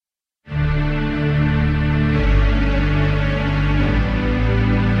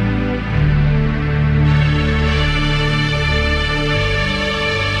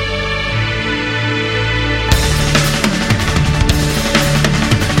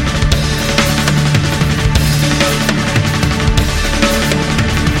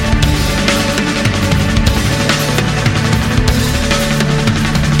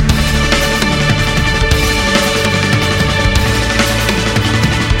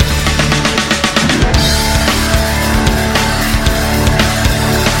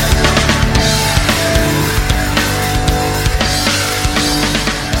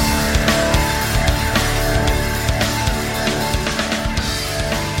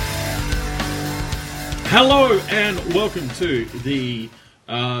Hello and welcome to the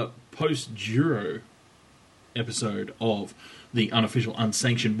post-Giro episode of the unofficial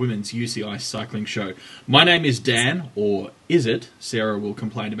unsanctioned women's UCI cycling show. My name is Dan, or is it? Sarah will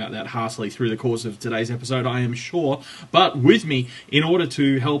complain about that harshly through the course of today's episode, I am sure. But with me, in order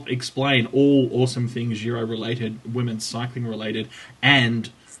to help explain all awesome things Giro-related, women's cycling-related, and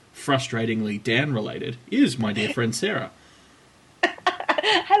frustratingly Dan-related, is my dear friend Sarah.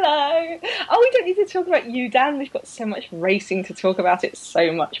 Hello. Oh, we don't need to talk about you, Dan. We've got so much racing to talk about. It's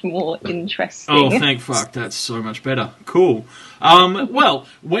so much more interesting. Oh, thank fuck. That's so much better. Cool. Well,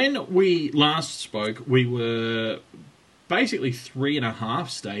 when we last spoke, we were basically 3.5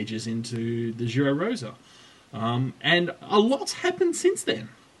 stages into the Giro Rosa. And a lot's happened since then.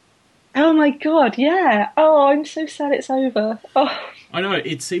 Oh my god, yeah. Oh, I'm so sad it's over. Oh. I know,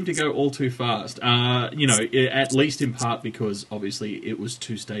 it seemed to go all too fast. At least in part because, obviously, it was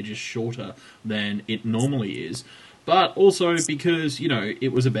 2 stages shorter than it normally is. But also because,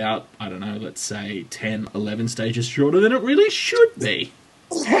 it was about, I don't know, let's say 10, 11 stages shorter than it really should be.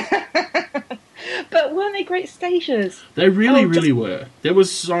 But weren't they great stages? They really were. There was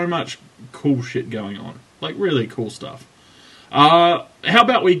so much cool shit going on. Like, really cool stuff. How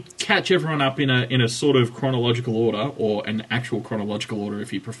about we catch everyone up in a sort of chronological order, or an actual chronological order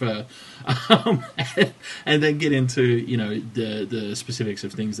if you prefer, and then get into, the specifics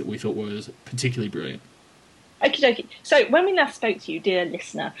of things that we thought was particularly brilliant. Okie dokie. So when we last spoke to you, dear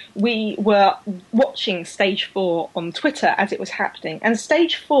listener, we were watching Stage 4 on Twitter as it was happening. And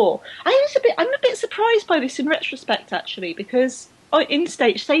Stage 4, I'm a bit surprised by this in retrospect, actually, because in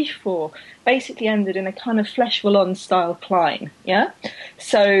Stage 4 basically ended in a kind of Flèche Wallonne style climb, yeah?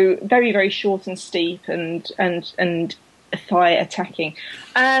 So very, very short and steep and thigh attacking.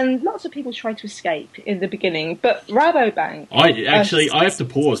 And lots of people tried to escape in the beginning, but Rabobank... I have to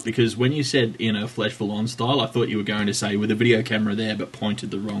pause, because when you said in a Flèche Wallonne style, I thought you were going to say with a video camera there but pointed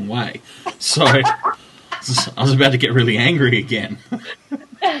the wrong way. So I was about to get really angry again.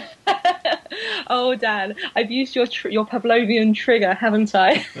 Oh, Dan, I've used your Pavlovian trigger, haven't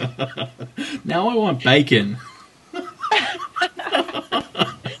I? Now I want bacon. If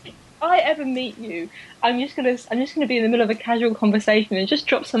I ever meet you, I'm just gonna be in the middle of a casual conversation and just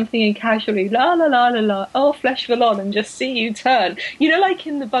drop something in casually, la la la la la, oh Flèche Wallonne, and just see you turn. Like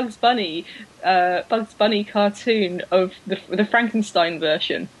in the Bugs Bunny cartoon of the Frankenstein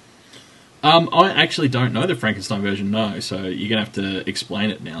version. I actually don't know the Frankenstein version, no, so you're gonna have to explain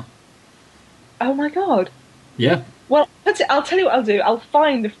it now. Oh my god. Yeah. Well, I'll tell you what I'll do. I'll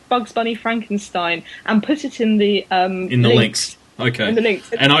find the Bugs Bunny Frankenstein and put it in the links. Okay. In the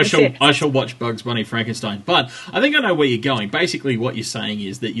links. And I shall watch Bugs Bunny Frankenstein. But I think I know where you're going. Basically, what you're saying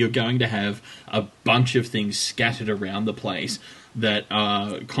is that you're going to have a bunch of things scattered around the place that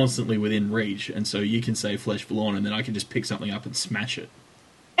are constantly within reach, and so you can say Flèche Wallonne, and then I can just pick something up and smash it.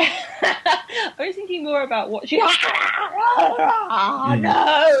 I was thinking more about watching. No!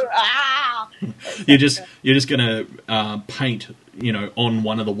 You're just gonna paint, on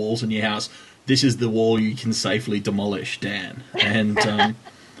one of the walls in your house. This is the wall you can safely demolish, Dan, and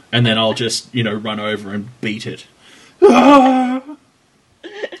then I'll just run over and beat it. Well,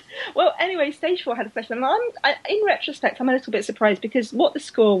 anyway, Stage 4 had a Flèche Wallonne. In retrospect, I'm a little bit surprised because what the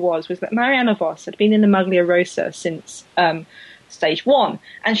score was that Marianne Vos had been in the Maglia Rosa since Stage 1,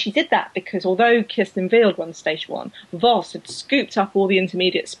 and she did that because although Kirsten Wild won Stage 1, Vos had scooped up all the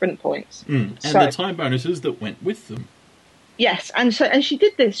intermediate sprint points. And the time bonuses that went with them. Yes, and she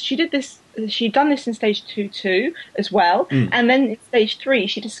did this. She'd done this in Stage 2 too, as well, and then in Stage 3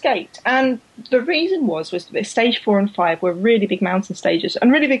 she'd escaped. And the reason was that Stage 4 and 5 were really big mountain stages,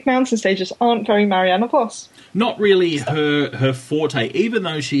 and really big mountain stages aren't very Marianne Vos. Not really her forte, even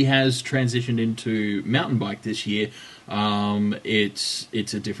though she has transitioned into mountain bike this year. It's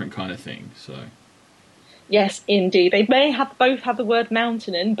a different kind of thing. So. Yes, indeed. They may both have the word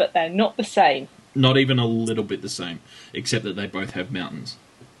mountain in, but they're not the same. Not even a little bit the same, except that they both have mountains.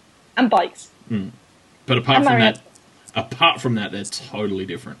 And bikes. But apart from that, they're totally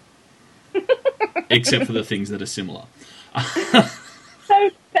different. Except for the things that are similar.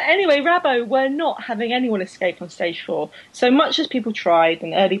 But anyway, Rabo were not having anyone escape on Stage 4. So much as people tried,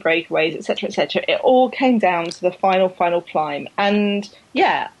 and early breakaways, etc., it all came down to the final climb. And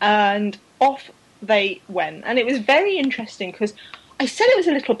off they went. And it was very interesting because I said it was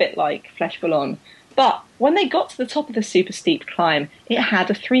a little bit like Flèche Wallonne, but when they got to the top of the super steep climb, it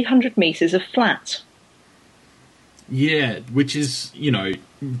had a 300 metres of flat. Yeah, which is,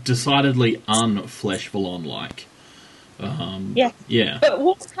 decidedly un-Flèche Wallonne-like. Yes. Yeah.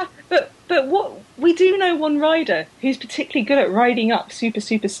 But what we do know one rider who's particularly good at riding up super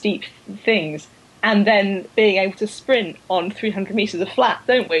steep things, and then being able to sprint on 300 meters of flat,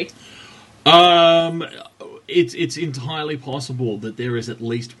 don't we? It's entirely possible that there is at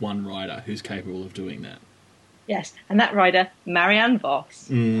least one rider who's capable of doing that. Yes, and that rider, Marianne Vos.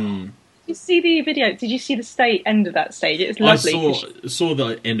 Mm. Did you see the video? Did you see the end of that stage? It was lovely. I saw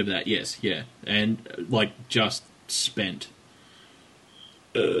the end of that. Yes, yeah, and like just spent.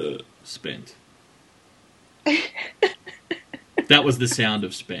 Spent. That was the sound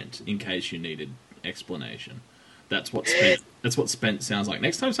of spent. In case you needed explanation, that's what spent. That's what spent sounds like.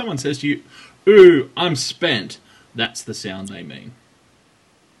 Next time someone says to you, "Ooh, I'm spent," that's the sound they mean.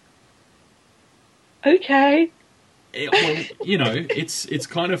 Okay. Well, you know, it's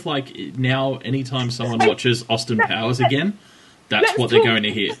kind of like now. Anytime someone watches Austin Powers again, that's what they're going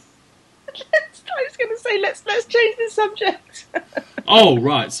to hear. I was going to say let's change the subject. Oh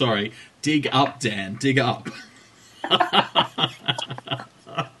right, sorry. Dig up, Dan. Dig up.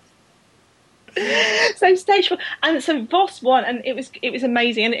 So stage 4, and so Vos won, and it was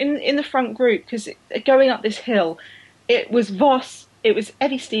amazing. And in the front group, because going up this hill, it was Vos, it was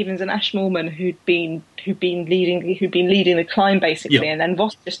Evie Stevens and Ash Moorman who'd been leading the climb basically, yep. And then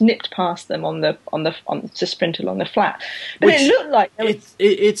Vos just nipped past them on to sprint along the flat. But it looked like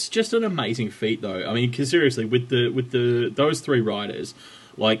it's just an amazing feat, though. I mean, because seriously, with those three riders,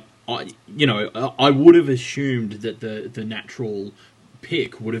 like I would have assumed that the natural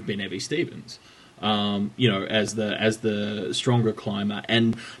pick would have been Evie Stevens. As the stronger climber,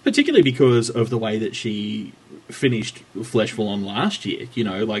 and particularly because of the way that she finished Fleshful on last year,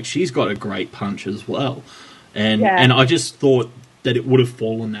 like she's got a great punch as well, and I just thought that it would have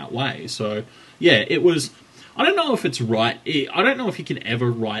fallen that way. So yeah, it was. I don't know if it's right. I don't know if you can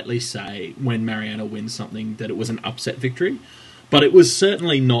ever rightly say when Mariana wins something that it was an upset victory, but it was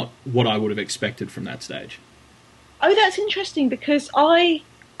certainly not what I would have expected from that stage. Oh, that's interesting because I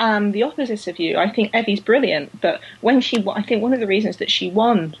am the opposite of you. I think Evie's brilliant, but when she won, I think one of the reasons that she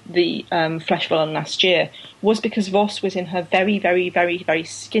won the Fleshballon last year was because Vos was in her very, very, very, very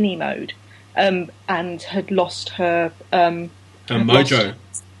skinny mode, and had lost her mojo.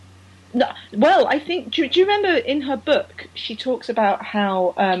 No, well, I think. Do you remember in her book she talks about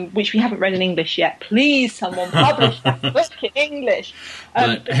how, which we haven't read in English yet. Please, someone publish that book in English.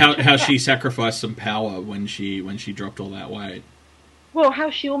 How she sacrificed some power when she dropped all that weight. Well, how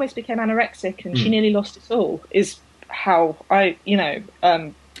she almost became anorexic and she nearly lost it all is how I,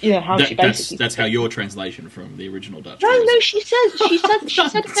 how she basically. That's how your translation from the original Dutch. No, she said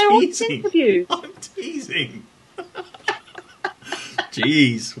they're all interviews. I'm teasing.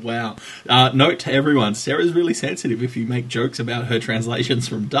 Jeez, wow. Note to everyone, Sarah's really sensitive if you make jokes about her translations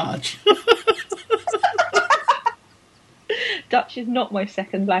from Dutch. Dutch is not my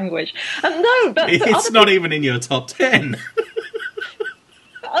second language. No, but it's not even in your top 10.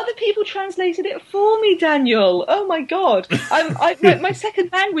 Other people translated it for me, Daniel. Oh my god. My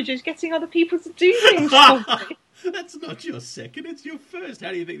second language is getting other people to do things for me. That's not your second, it's your first.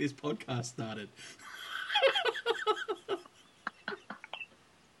 How do you think this podcast started?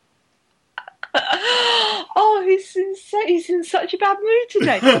 Oh, he's in such a bad mood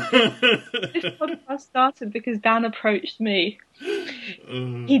today. This podcast started because Dan approached me.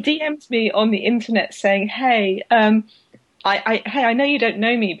 He DM'd me on the internet saying, "Hey, I know you don't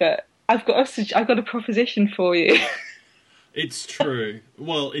know me, but I've got a proposition for you." It's true.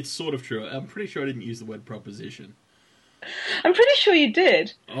 Well, it's sort of true. I'm pretty sure I didn't use the word proposition. I'm pretty sure you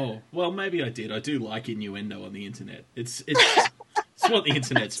did. Oh, well, maybe I did. I do like innuendo on the internet. It's what the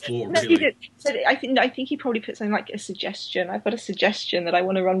internet's for, really. No, you did. So I think he probably put something like a suggestion. I've got a suggestion that I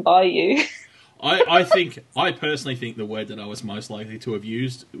want to run by you. I personally think the word that I was most likely to have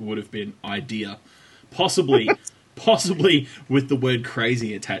used would have been idea, possibly with the word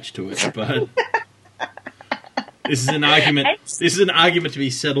crazy attached to it. But this is an argument. This is an argument to be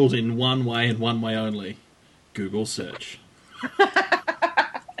settled in one way and one way only. Google search.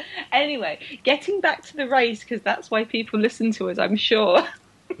 Anyway, getting back to the race, because that's why people listen to us, I'm sure.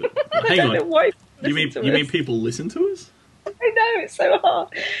 Hang on. You mean people listen to us? I know, it's so hard.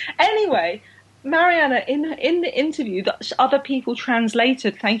 Anyway, Mariana, in the interview that other people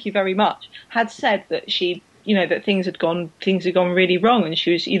translated, thank you very much, had said that she, that things had gone really wrong, and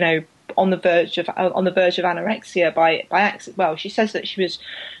she was, on the verge of anorexia by accident. Well, she says that she was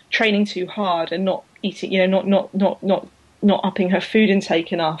training too hard and not eating, not upping her food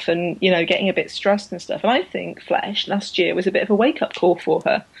intake enough, and getting a bit stressed and stuff. And I think Flesh last year was a bit of a wake up call for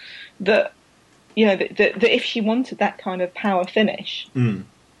her that that if she wanted that kind of power finish.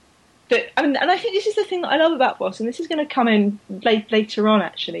 But and I think this is the thing that I love about Vos, and this is going to come in later on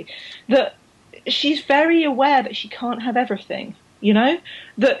actually, that she's very aware that she can't have everything.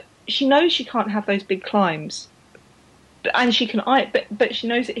 That she knows she can't have those big climbs, and she can, but she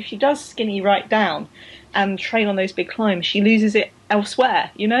knows that if she does skinny right down and train on those big climbs, she loses it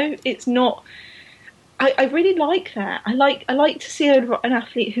elsewhere. You know, it's not. I really like that. I like to see an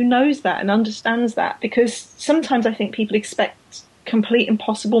athlete who knows that and understands that, because sometimes I think people expect complete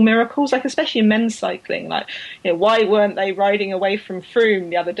impossible miracles, like especially in men's cycling, like, you know, why weren't they riding away from Froome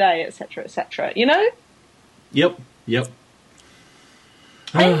the other day, etc., etc. You know? Yep.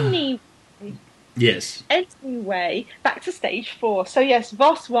 Anyway, Yes. Anyway, back to stage 4. So yes,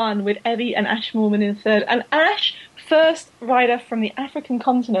 Vos won with Evie and Ash Moorman in third, and Ash, first rider from the African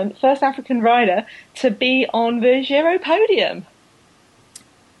continent, first African rider to be on the Giro podium.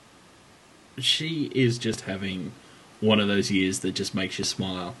 She is just having one of those years that just makes you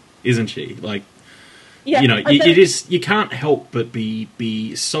smile, isn't she? Like, Yeah, you know, you can't help but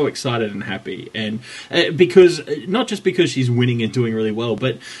be so excited and happy, and because not just because she's winning and doing really well,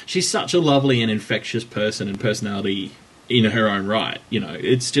 but she's such a lovely and infectious person and personality in her own right. You know,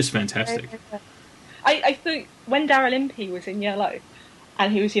 it's just fantastic. I think when Daryl Impey was in yellow,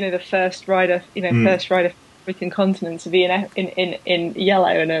 and he was, you know, the first rider, first rider from the African continent to be in yellow,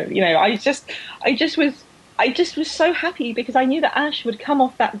 and you know, I just was so happy, because I knew that Ash would come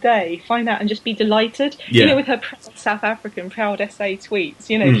off that day, find out, and just be delighted. Yeah. You know, with her proud South African, proud SA tweets.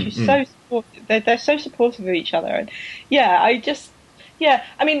 You know, she's so supportive. They're so supportive of each other, and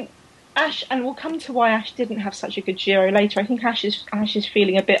I mean, Ash, and we'll come to why Ash didn't have such a good Giro later. I think Ash is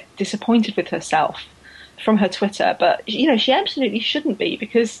feeling a bit disappointed with herself from her Twitter, but you know, she absolutely shouldn't be,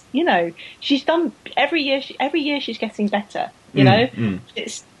 because you know, she's done every year she's getting better. You know,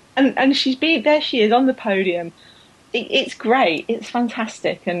 it's and she's been there. She is on the podium. It's great. It's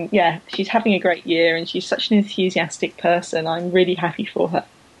fantastic, and yeah, she's having a great year, and she's such an enthusiastic person. I'm really happy for her.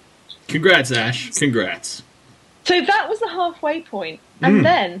 Congrats, Ash. Congrats. So that was the halfway point, and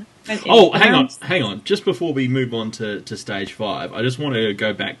then. Oh, hang on. Just before we move on to stage 5, I just want to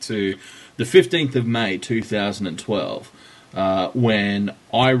go back to the 15th of May 2012, when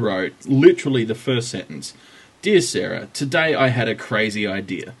I wrote literally the first sentence: "Dear Sarah, today I had a crazy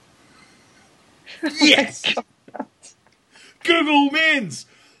idea." Yes! Google wins!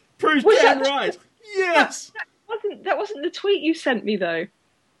 Proves damn right! Yes! That wasn't the tweet you sent me, though.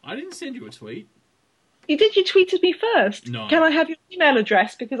 I didn't send you a tweet. You did? You tweeted me first? No. Can I have your email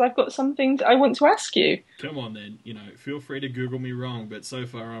address? Because I've got some things I want to ask you. Come on, then. You know, feel free to Google me wrong, but so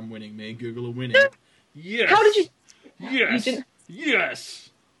far I'm winning. Me and Google are winning. Yes! How did you... Yes! You didn't... Yes!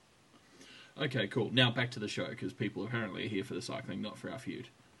 Okay, cool. Now back to the show, because people apparently are here for the cycling, not for our feud.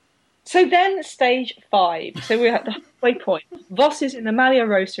 So then, stage 5. So we're at the halfway point. Vos is in the Maglia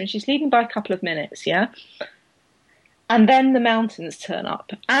Rosa, and she's leading by a couple of minutes, yeah? And then the mountains turn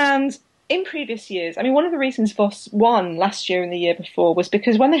up. And in previous years, I mean, one of the reasons Vos won last year and the year before was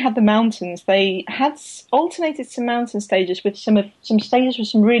because when they had the mountains, they had alternated some mountain stages with some stages with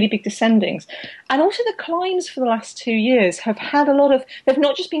some really big descendings. And also the climbs for the last 2 years have had a lot of... They've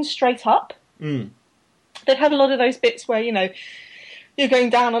not just been straight up. They've had a lot of those bits where, you know, you're going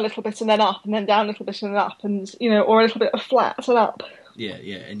down a little bit and then up, and then down a little bit and then up, and, you know, or a little bit of flat and up. Yeah,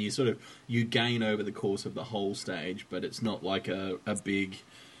 and you gain over the course of the whole stage, but it's not like a big,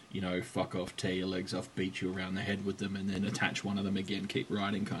 you know, fuck off, tear your legs off, beat you around the head with them, and then attach one of them again, keep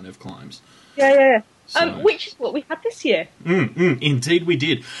riding kind of climbs. Yeah. So, which is what we had this year. Indeed we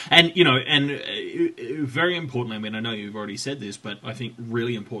did. And, you know, very importantly, I mean, I know you've already said this, but I think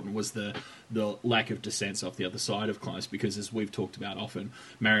really important was the lack of descents off the other side of climbs, because as we've talked about often,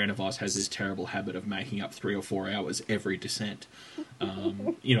 Marianne Vos has this terrible habit of making up 3 or 4 hours every descent,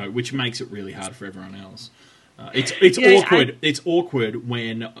 you know, which makes it really hard for everyone else. It's awkward. It's awkward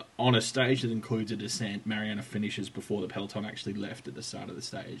when on a stage that includes a descent, Mariana finishes before the peloton actually left at the start of the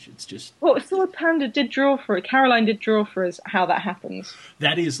stage. It's just... Well, Sword Panda did draw for it. Caroline did draw for us how that happens.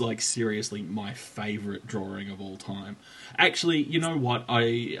 That is, like, seriously my favourite drawing of all time. Actually, you know what?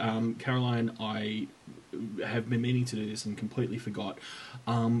 Caroline, I have been meaning to do this and completely forgot.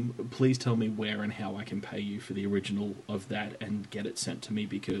 Please tell me where and how I can pay you for the original of that and get it sent to me,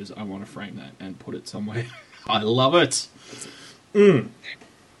 because I want to frame that and put it somewhere. I love it.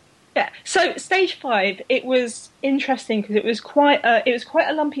 Yeah. So stage 5, it was interesting because it was quite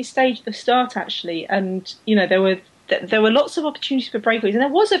a lumpy stage at the start, actually, and you know there were lots of opportunities for breakaways, and there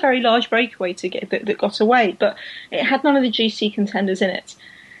was a very large breakaway that got away, but it had none of the GC contenders in it.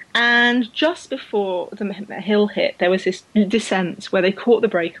 And just before the hill hit, there was this descent where they caught the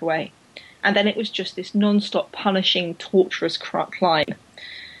breakaway, and then it was just this non-stop punishing, torturous climb.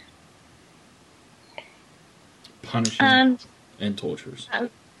 Punishing and torturous.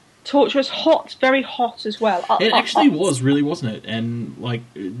 torturous, hot, very hot as well. It actually was, really, wasn't it? And like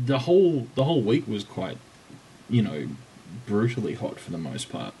the whole week was quite, brutally hot for the most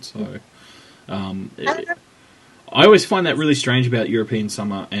part. So, I always find that really strange about European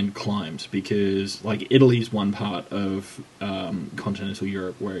summer and climes, because like Italy's one part of continental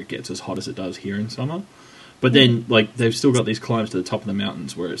Europe where it gets as hot as it does here in summer. But then, like, they've still got these climbs to the top of the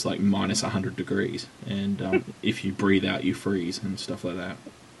mountains where it's like minus 100 degrees, and if you breathe out, you freeze and stuff like that.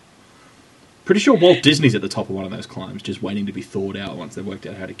 Pretty sure Walt Disney's at the top of one of those climbs, just waiting to be thawed out once they worked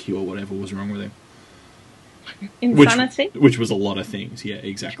out how to cure whatever was wrong with him. Insanity, which was a lot of things. Yeah,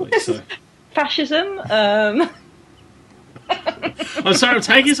 exactly. So fascism. I'm sorry, I'm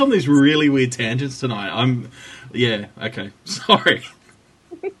taking us on these really weird tangents tonight. Yeah, okay, sorry.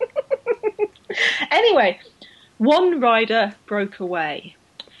 Anyway, one rider broke away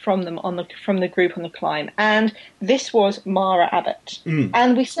from them from the group on the climb, and this was Mara Abbott.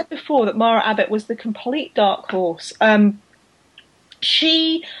 And we said before that Mara Abbott was the complete dark horse. Mara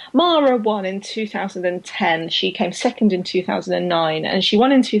won in 2010. She came second in 2009, and she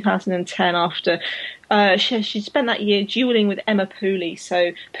won in 2010 after she spent that year duelling with Emma Pooley.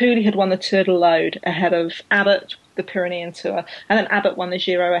 So Pooley had won the Tour de l'Aude ahead of Abbott, the Pyrenean Tour, and then Abbott won the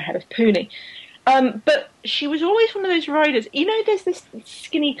Giro ahead of Pooley. But she was always one of those riders. There's this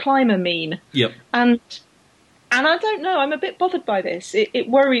skinny climber meme. Yep. And I don't know. I'm a bit bothered by this. It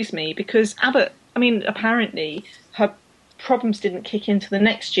worries me because Abbott. Apparently her problems didn't kick into the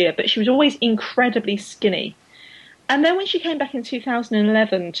next year, but she was always incredibly skinny. And then when she came back in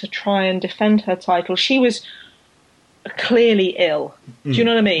 2011 to try and defend her title, she was clearly ill. Do you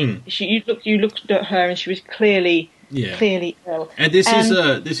know what I mean? You looked at her and she was clearly ill. And this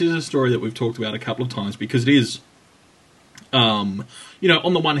is a story that we've talked about a couple of times, because it is, on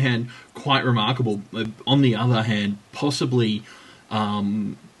the one hand, quite remarkable. On the other hand, possibly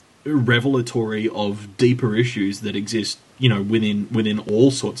revelatory of deeper issues that exist, within all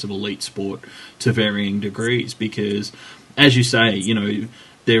sorts of elite sport to varying degrees. Because, as you say,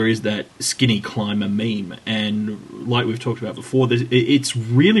 there is that skinny climber meme, and like we've talked about before, it's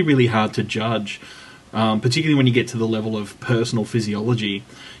really, really hard to judge. Particularly when you get to the level of personal physiology,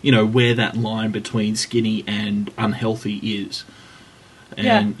 where that line between skinny and unhealthy is.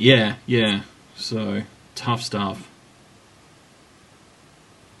 And yeah. So, tough stuff.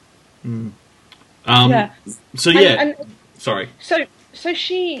 Sorry. So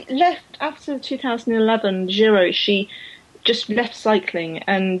she left after the 2011 Giro. She just left cycling,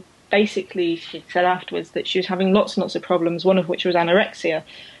 and basically she said afterwards that she was having lots and lots of problems, one of which was anorexia.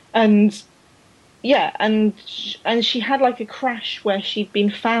 And she had like a crash where she'd been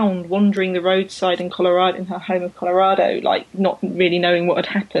found wandering the roadside in Colorado, in her home of Colorado, like not really knowing what had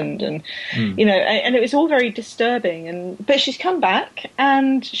happened, and and it was all very disturbing. But she's come back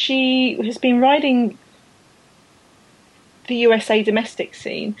and she has been riding the USA domestic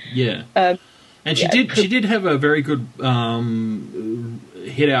scene. Yeah, and she did have a very good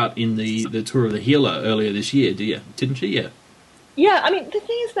hit out in the Tour of the Healer earlier this year, didn't she? Yeah. Yeah, the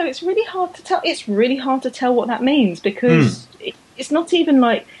thing is, though, it's really hard to tell. It's really hard to tell what that means, because it's not even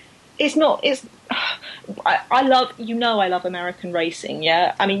like I love I love American racing.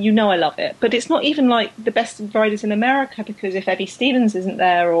 Yeah, I love it, but it's not even like the best riders in America, because if Eddie Stevens isn't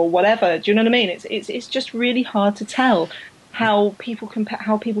there or whatever, do you know what I mean? It's just really hard to tell how people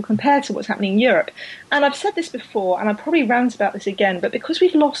compare to what's happening in Europe. And I've said this before, and I probably rant about this again, but because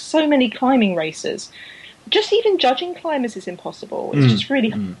we've lost so many climbing races, just even judging climbers is impossible. It's just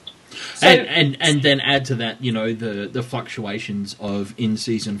really hard. So, and then add to that, the fluctuations of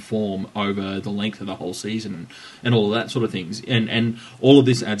in-season form over the length of the whole season and all of that sort of things. And all of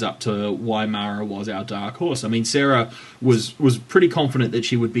this adds up to why Mara was our dark horse. Sarah was pretty confident that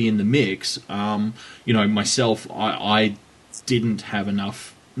she would be in the mix. Myself, I didn't have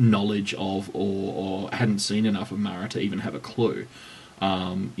enough knowledge of or hadn't seen enough of Mara to even have a clue. So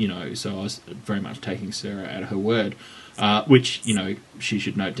I was very much taking Sarah at her word, which, she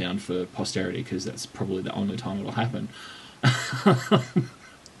should note down for posterity, because that's probably the only time it'll happen.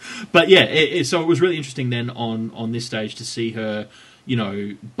 But yeah, so it was really interesting then on this stage to see her,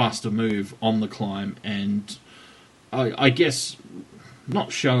 bust a move on the climb, and I guess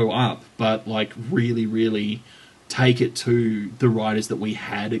not show up, but like really, really take it to the riders that we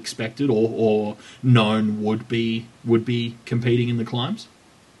had expected or known would be competing in the climbs.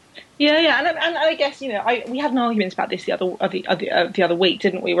 Yeah, and I guess we had an argument about this the other week,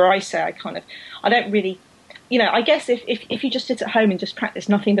 didn't we? Where I say I don't really, I guess if you just sit at home and just practice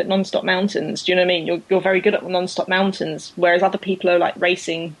nothing but non-stop mountains, do you know what I mean? You're very good at non-stop mountains, whereas other people are like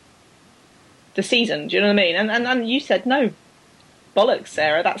racing the season. Do you know what I mean? And you said no. bollocks,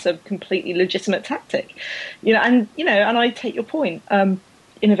 Sarah. That's a completely legitimate tactic. And I take your point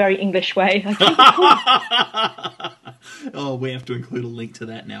in a very English way. I take your point. Oh, we have to include a link to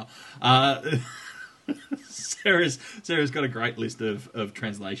that now. Sarah's got a great list of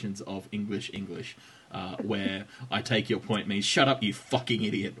translations of English, where I take your point means shut up, you fucking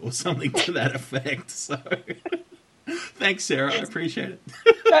idiot, or something to that effect. So, thanks, Sarah. I appreciate it.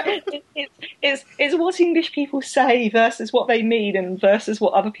 It's what English people say versus what they mean, and versus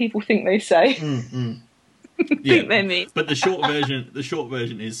what other people think they say. Yeah, think they mean. But the short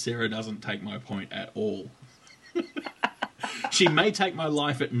version is Sarah doesn't take my point at all. She may take my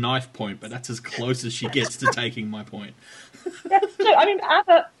life at knife point, but that's as close as she gets to taking my point. Yeah, so, I mean,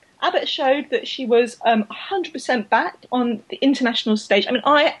 Abbott showed that she was 100% back on the international stage. I mean,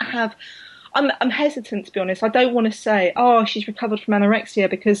 I'm hesitant, to be honest. I don't want to say, oh, she's recovered from anorexia,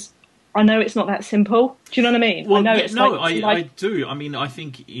 because I know it's not that simple. Do you know what I mean? Well, I know I do. I mean, I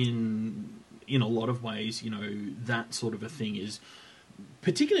think in a lot of ways, that sort of a thing is,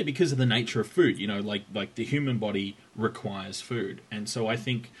 particularly because of the nature of food, like the human body requires food. And so I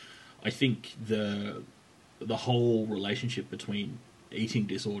think the whole relationship between eating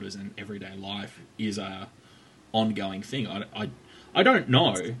disorders and everyday life is a ongoing thing. I don't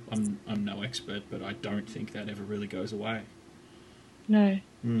know. I'm no expert, but I don't think that ever really goes away. No.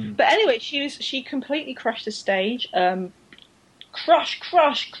 But anyway, she completely crushed the stage.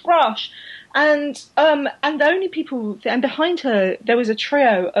 Crush. And the only people, and behind her there was a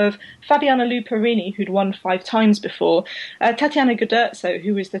trio of Fabiana Luperini, who'd won 5 times before, Tatiana Guderzo,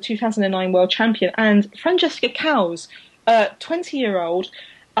 who was the 2009 world champion, and Francesca Cowes, 20-year-old.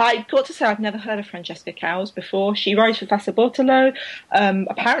 I got to say, I've never heard of Francesca Cowes before. She rides for Fassa Bortolo.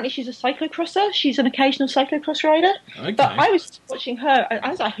 Apparently she's a cyclocrosser. She's an occasional cyclocross rider. Okay. But I was watching her, I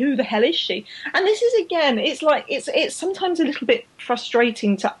was like, who the hell is she? And this is, again, it's like, it's sometimes a little bit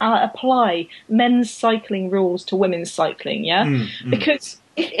frustrating to apply men's cycling rules to women's cycling, yeah? Because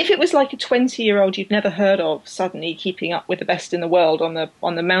if it was like a 20-year-old you'd never heard of suddenly keeping up with the best in the world on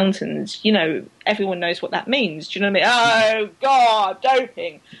the mountains, everyone knows what that means. Do you know what I mean? Oh, God,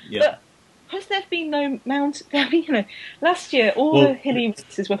 doping. Yeah. But has there been no mountain? Last year all the hilly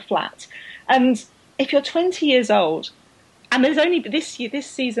races were flat. And if you're 20 years old, and there's only this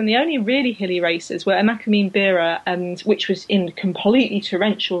season, the only really hilly races were Emakumeen Bira, and which was in completely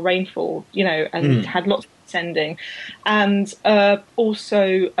torrential rainfall, and had lots of descending, and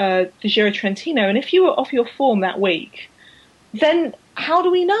also the Giro Trentino. And if you were off your form that week, then how do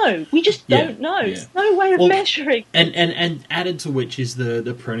we know? We just don't know. Yeah. There's no way of measuring. And added to which is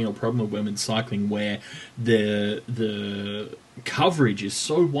the perennial problem of women's cycling, where the coverage is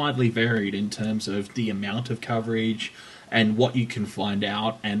so widely varied in terms of the amount of coverage and what you can find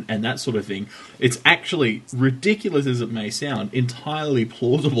out and that sort of thing. It's actually, ridiculous as it may sound, entirely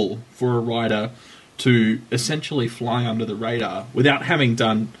plausible for a rider to essentially fly under the radar without having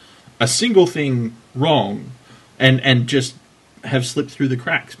done a single thing wrong and just have slipped through the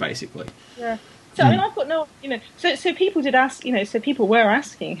cracks, basically. Yeah. So, I mean, I've got no, so people did ask, so people were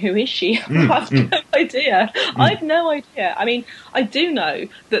asking, who is she? I've no idea. I've no idea. I mean, I do know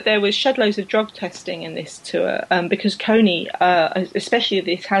that there was shed loads of drug testing in this tour, because CONI, especially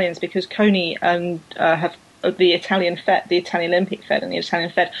the Italians, because CONI have the Italian Fed, the Italian Olympic Fed and the Italian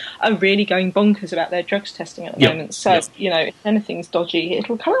Fed are really going bonkers about their drugs testing at the moment. So, if anything's dodgy,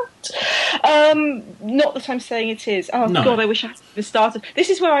 it'll come out. Not that I'm saying it is. Oh, no. God, I wish I had started. This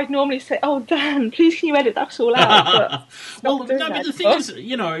is where I'd normally say, oh, Dan, please can you edit that all out? But but the thing is,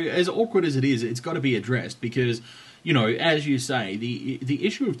 as awkward as it is, it's got to be addressed because, as you say, the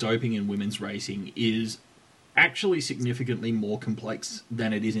issue of doping in women's racing is actually significantly more complex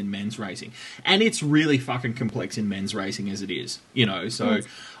than it is in men's racing, and it's really fucking complex in men's racing as it is, so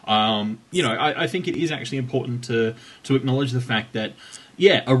I think it is actually important to acknowledge the fact that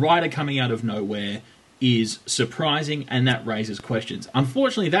a rider coming out of nowhere is surprising, and that raises questions.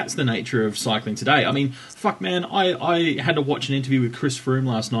 Unfortunately, that's the nature of cycling today. I mean, fuck, man, I had to watch an interview with Chris Froome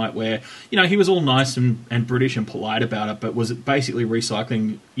last night where, he was all nice and British and polite about it, but was basically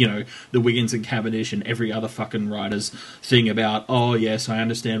recycling, the Wiggins and Cavendish and every other fucking rider's thing about, oh, yes, I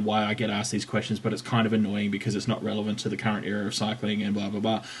understand why I get asked these questions, but it's kind of annoying because it's not relevant to the current era of cycling and blah, blah,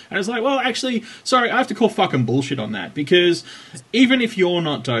 blah. And it's like, well, actually, sorry, I have to call fucking bullshit on that, because even if you're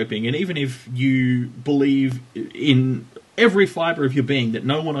not doping, and even if you believe in every fibre of your being that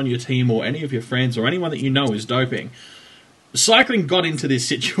no one on your team or any of your friends or anyone that you know is doping, cycling got into this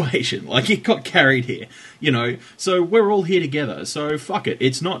situation. Like, it got carried here, so we're all here together. So fuck it.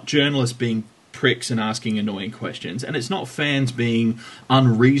 It's not journalists being tricks and asking annoying questions, and it's not fans being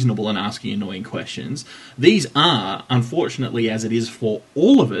unreasonable and asking annoying questions. These are, unfortunately, as it is for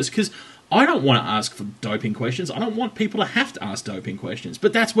all of us, because I don't want to ask for doping questions. I don't want people to have to ask doping questions,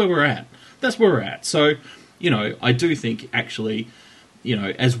 but that's where we're at. That's where we're at. So, I do think, actually,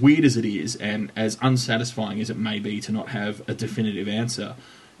 as weird as it is and as unsatisfying as it may be to not have a definitive answer,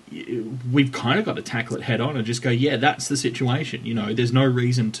 we've kind of got to tackle it head on and just go, yeah, that's the situation. There's no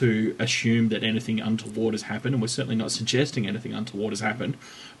reason to assume that anything untoward has happened, and we're certainly not suggesting anything untoward has happened.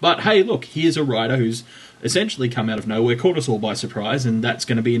 But hey, look, here's a rider who's essentially come out of nowhere, caught us all by surprise, and that's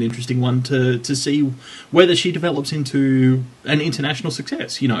going to be an interesting one to see whether she develops into an international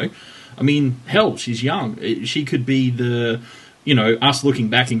success. I mean, hell, she's young. She could be the, us looking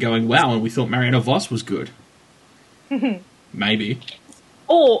back and going, wow, and we thought Marianne Vos was good. Maybe.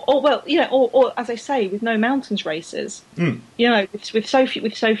 Or as I say, with no mountains races, with so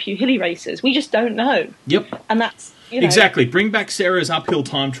few hilly races, we just don't know. Yep, and that's exactly. Bring back Sarah's uphill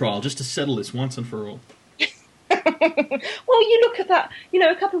time trial just to settle this once and for all. Well, you look at that.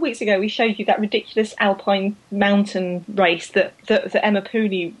 A couple of weeks ago, we showed you that ridiculous alpine mountain race that Emma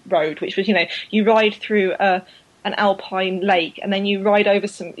Pooley rode, which was you ride through an alpine lake, and then you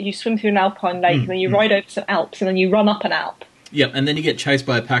swim through an alpine lake, and then you ride over some Alps, and then you run up an Alp. Yep, and then you get chased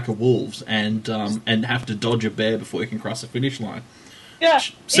by a pack of wolves and have to dodge a bear before you can cross the finish line. Yeah,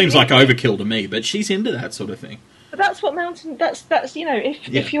 seems like overkill to me, but she's into that sort of thing. But that's what mountain. That's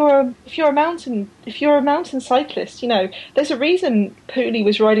if you're a mountain cyclist, there's a reason Pooley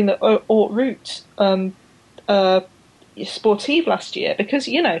was riding the Haute Route Sportive last year, because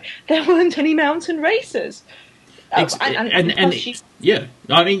there weren't any mountain races. Yeah,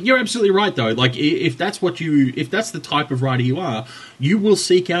 I mean, you're absolutely right though. Like, if that's the type of rider you are, you will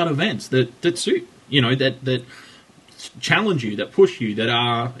seek out events that suit, that challenge you, that push you, that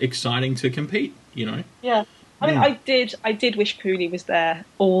are exciting to compete. Yeah, I mean, I did wish Pooley was there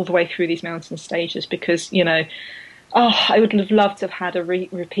all the way through these mountain stages, because I would have loved to have had a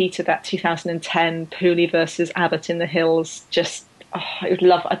repeat of that 2010 Pooley versus Abbott in the hills. I would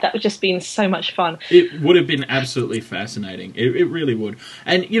love that. Would just been so much fun. It would have been absolutely fascinating. It really would.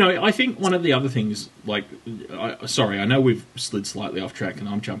 And I think one of the other things, I know we've slid slightly off track and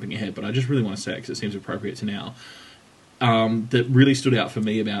I'm jumping ahead, but I just really want to say it because it seems appropriate to now. That really stood out for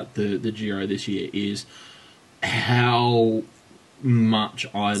me about the Giro this year is how much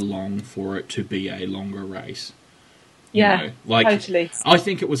I long for it to be a longer race. Yeah, totally. I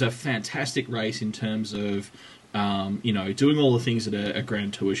think it was a fantastic race in terms of doing all the things that a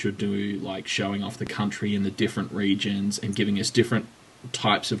Grand Tour should do, like showing off the country and the different regions and giving us different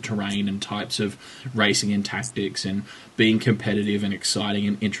types of terrain and types of racing and tactics, and being competitive and exciting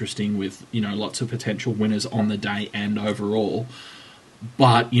and interesting with, lots of potential winners on the day and overall.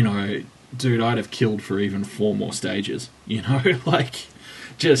 But, dude, I'd have killed for even 4 more stages, yeah.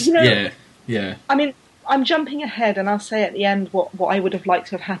 I mean, I'm jumping ahead, and I'll say at the end what I would have liked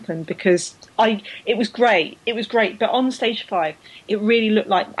to have happened, because it was great, but on stage 5, it really looked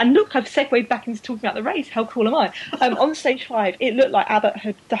like, and look, I've segued back into talking about the race, how cool am I? On stage 5, it looked like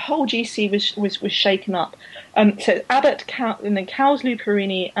Abbott the whole GC was shaken up. So Abbott, and then Cowles,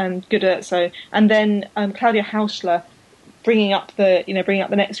 Luperini, and Gudurzo, and then Claudia Hausler bringing up the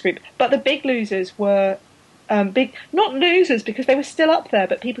next group. But the big losers were not losers because they were still up there,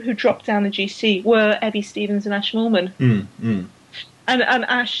 but people who dropped down the GC were Evie Stevens and Ash Moolman. And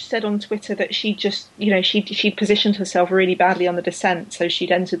Ash said on Twitter that she just, she'd positioned herself really badly on the descent, so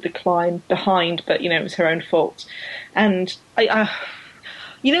she'd entered the climb behind, but it was her own fault. And I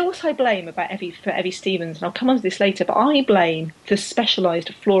what I blame about Evie Stevens, and I'll come on to this later, but I blame the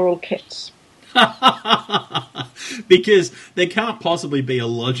specialised floral kits. Because there can't possibly be a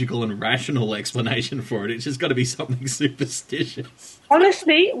logical and rational explanation for it. It's just got to be something superstitious.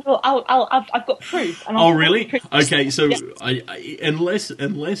 Honestly, well, I've got proof. And really? Okay, so yeah.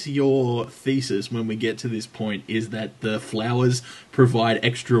 Unless your thesis, when we get to this point, is that the flowers provide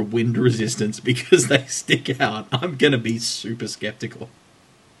extra wind resistance because they stick out, I'm going to be super skeptical.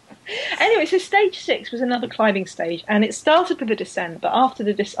 Anyway, so stage 6 was another climbing stage, and it started with a descent, but after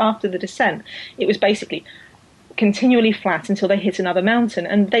the descent, it was basically continually flat until they hit another mountain,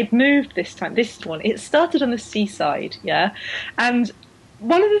 and they've moved this time. This one, it started on the seaside, yeah, and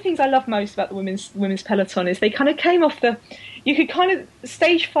one of the things I love most about the women's peloton is they kind of came off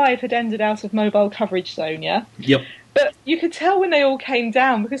stage 5 had ended out of mobile coverage zone, yeah? Yep. But you could tell when they all came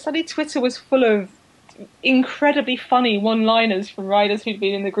down, because suddenly Twitter was full of incredibly funny one-liners from riders who'd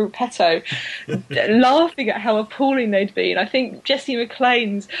been in the Gruppetto, laughing at how appalling they'd been. I think Jessie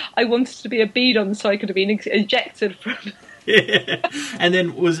McLean's "I wanted to be a beadon so I could have been ejected from And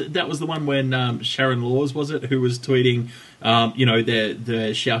then that was the one when Sharon Laws, was it, who was tweeting,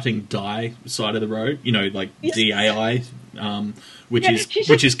 the shouting "die" side of the road, like DAI,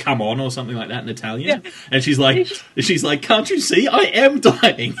 which is "come on" or something like that in Italian. Yeah. And she's like, "Can't you see? I am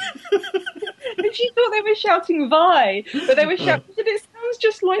dying." And she thought they were shouting "Vi," but they were shouting. It sounds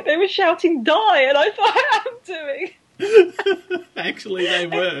just like they were shouting "die," and I thought, I am doing. Actually, they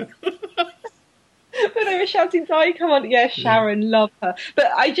were. But they were shouting, "Die, come on." Yeah, Sharon, love her.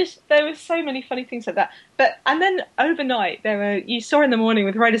 But there were so many funny things like that. And then overnight, you saw in the morning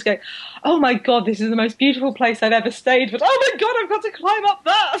with riders going, "Oh my God, this is the most beautiful place I've ever stayed. But oh my God, I've got to climb up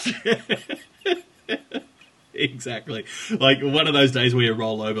that." Exactly. Like one of those days where you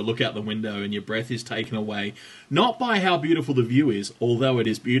roll over, look out the window, and your breath is taken away, not by how beautiful the view is, although it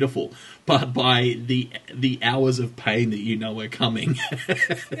is beautiful, but by the hours of pain that you know are coming.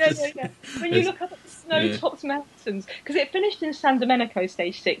 Yeah. When you look up at the snow-topped mountains, because it finished in San Domenico,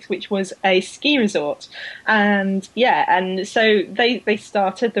 Stage 6, which was a ski resort. And so they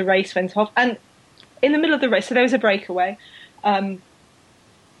started, the race went off, and in the middle of the race, so there was a breakaway,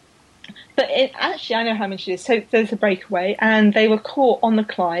 but I know how much it is. So there's a breakaway, and they were caught on the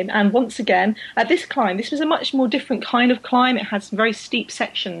climb. And once again, at this climb, this was a much more different kind of climb. It had some very steep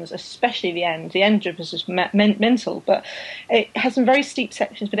sections, especially the end. The end was just mental, but it had some very steep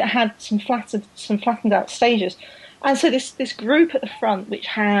sections. But it had some flattened out stages. And so this group at the front, which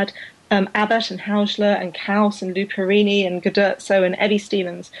had Abbott and Hausler and Kaus and Luperini and Godurzo and Eddie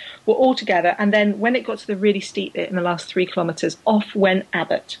Stevens, were all together. And then when it got to the really steep bit in the last 3 kilometres, off went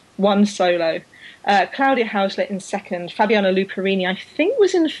Abbott. One solo. Claudia Hausler in second. Fabiana Luperini, I think,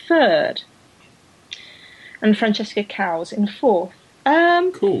 was in third. And Francesca Kaus in fourth.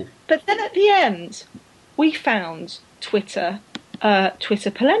 Cool. But then at the end, we found Twitter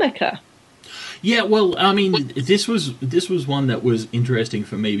polemica. Yeah, well, I mean, this was one that was interesting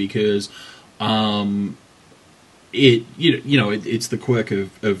for me because it's the quirk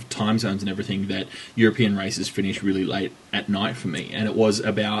of time zones and everything that European races finish really late at night for me, and it was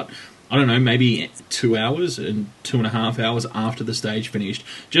about, I don't know, maybe 2 hours and 2.5 hours after the stage finished,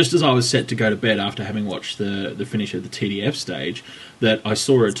 just as I was set to go to bed after having watched the finish of the TDF stage, that I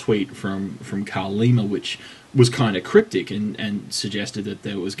saw a tweet from Carl Lima, which was kind of cryptic and suggested that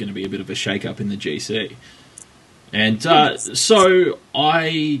there was going to be a bit of a shake-up in the GC. And so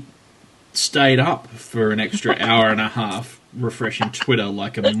I stayed up for an extra hour and a half refreshing Twitter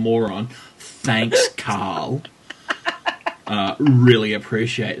like a moron. Thanks, Carl. Really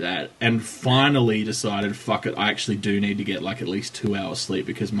appreciate that. And finally decided, fuck it, I actually do need to get like at least 2 hours sleep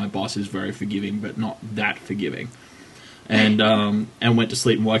because my boss is very forgiving, but not that forgiving. And went to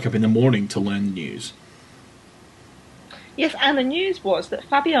sleep and woke up in the morning to learn the news. Yes, and the news was that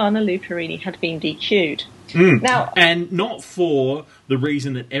Fabiana Luperini had been DQ'd. Now, and not for the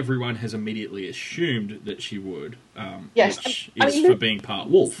reason that everyone has immediately assumed that she would, which is for being part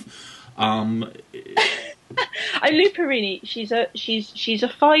wolf. Luperini, she's a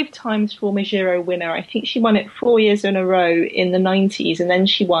 5 times Former Giro winner. I think she won it 4 years in a row in the 90s, and then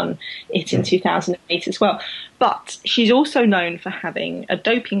she won it in 2008 as well. But she's also known for having a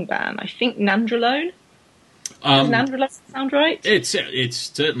doping ban. I think nandrolone. Does nandrolone sound right? It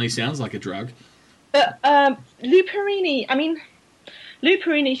certainly sounds like a drug. But Luperini,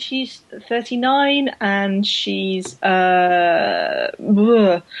 she's 39 and she's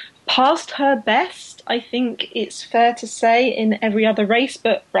past her best, I think it's fair to say, in every other race,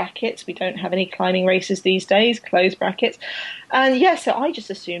 but brackets. We don't have any climbing races these days, close brackets. And so I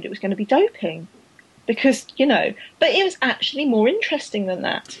just assumed it was going to be doping. Because, but it was actually more interesting than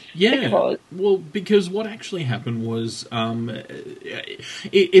that. Yeah, because what actually happened was,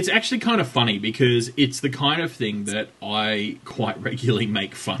 it's actually kind of funny because it's the kind of thing that I quite regularly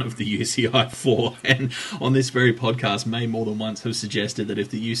make fun of the UCI for, and on this very podcast may more than once have suggested that if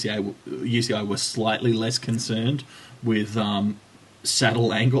the UCI were slightly less concerned with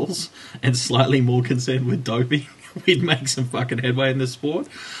saddle angles and slightly more concerned with doping, we'd make some fucking headway in the sport.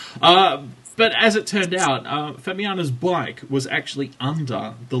 But as it turned out, Fabiana's bike was actually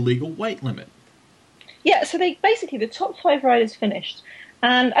under the legal weight limit. Yeah, so the top 5 riders finished.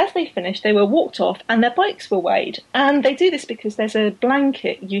 And as they finished, they were walked off and their bikes were weighed. And they do this because there's a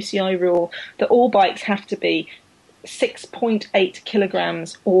blanket UCI rule that all bikes have to be 6.8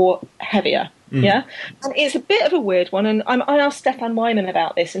 kilograms or heavier. Yeah, and it's a bit of a weird one. And I asked Stefan Wyman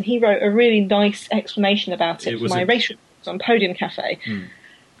about this, and he wrote a really nice explanation about it for my race reports on Podium Cafe.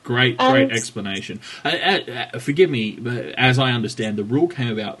 Great explanation. Forgive me, but as I understand, the rule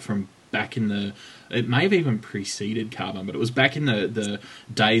came about from back in the... It may have even preceded carbon, but it was back in the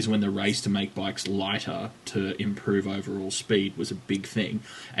days when the race to make bikes lighter to improve overall speed was a big thing.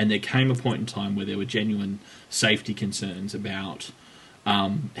 And there came a point in time where there were genuine safety concerns about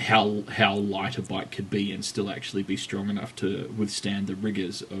how light a bike could be and still actually be strong enough to withstand the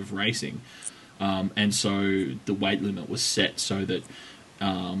rigours of racing. And so the weight limit was set so that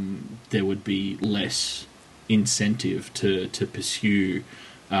there would be less incentive to pursue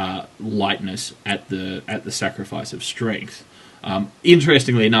lightness at the sacrifice of strength.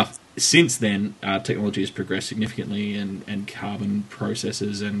 Interestingly enough, since then, technology has progressed significantly, and carbon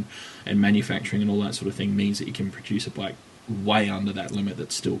processes and manufacturing and all that sort of thing means that you can produce a bike way under that limit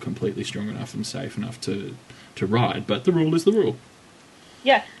that's still completely strong enough and safe enough to ride. But the rule is the rule.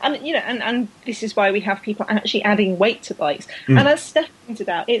 Yeah, and and this is why we have people actually adding weight to bikes. And as Steph pointed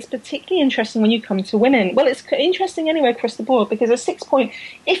out, it's particularly interesting when you come to women. Well, it's interesting anyway across the board, because a 6 point,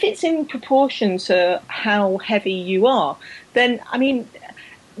 if it's in proportion to how heavy you are, then I mean,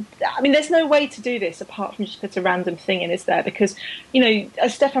 there's no way to do this apart from just put a random thing in, is there? Because,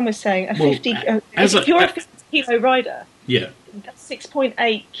 as Stefan was saying, if you're a 50 kilo rider, yeah, that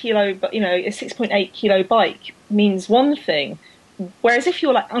 6.8 kilo, but a 6.8 kilo bike means one thing. Whereas if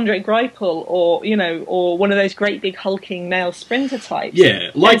you're like Andre Greipel or one of those great big hulking male sprinter types,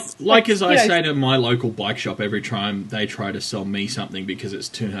 as I say to my local bike shop every time they try to sell me something because it's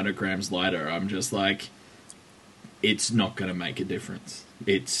 200 grams lighter, I'm just like, it's not going to make a difference.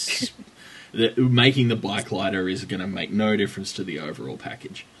 It's making the bike lighter is going to make no difference to the overall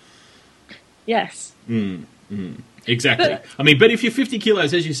package. Yes. Exactly. But if you're 50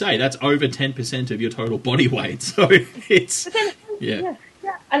 kilos, as you say, that's over 10% of your total body weight. So it's... Yeah.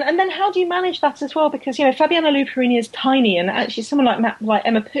 And then how do you manage that as well? Because, Fabiana Luperini is tiny, and actually someone like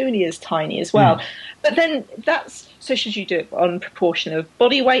Emma Pooley is tiny as well. But then so should you do it on proportion of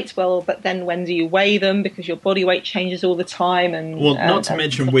body weight? Well, but then when do you weigh them? Because your body weight changes all the time. And not to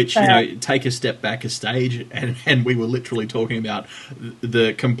mention which, take a step back a stage, and we were literally talking about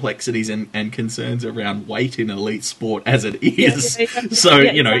the complexities and concerns around weight in elite sport as it is.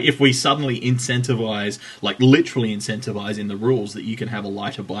 If we suddenly incentivize, like literally incentivize in the rules that you can have a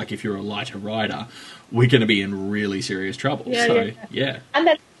lighter bike if you're a lighter rider, we're going to be in really serious trouble. And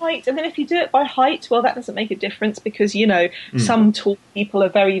then height, and then if you do it by height, well, that doesn't make a difference, because some tall people are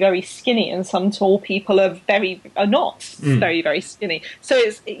very, very skinny, and some tall people are not very, very skinny. So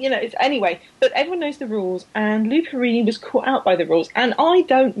it's anyway. But everyone knows the rules, and Luperini was caught out by the rules, and I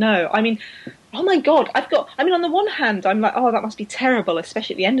don't know. I mean, oh my God, on the one hand, I'm like, oh, that must be terrible,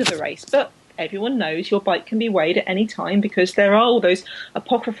 especially at the end of the race, but everyone knows your bike can be weighed at any time, because there are all those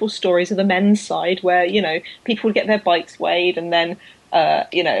apocryphal stories of the men's side where, people would get their bikes weighed and then, then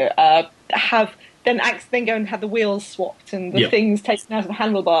go and have the wheels swapped and the things taken out of the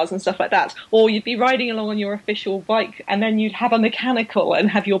handlebars and stuff like that. Or you'd be riding along on your official bike and then you'd have a mechanical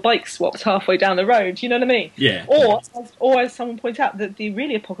and have your bike swapped halfway down the road. You know what I mean? Yeah. Or as someone pointed out, the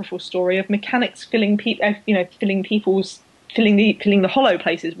really apocryphal story of mechanics filling the hollow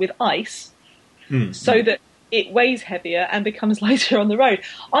places with ice. So that it weighs heavier and becomes lighter on the road.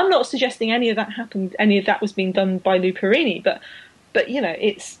 I'm not suggesting any of that happened, any of that was being done by Luperini, but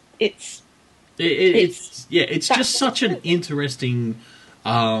it's just such an interesting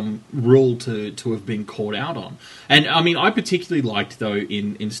rule to have been caught out on. And I mean, I particularly liked, though,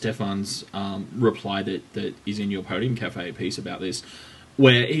 in Stefan's reply that is in your Podium Cafe piece about this,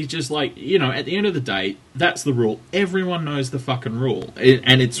 where he's just like, at the end of the day, that's the rule. Everyone knows the fucking rule.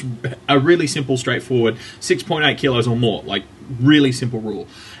 And it's a really simple, straightforward 6.8 kilos or more. Like, really simple rule.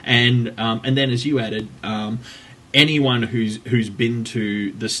 And then, as you added, anyone who's been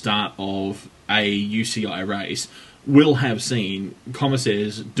to the start of a UCI race will have seen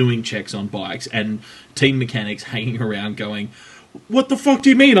commissaires doing checks on bikes and team mechanics hanging around going, what the fuck do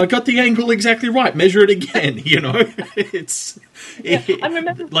you mean? I got the angle exactly right. Measure it again. I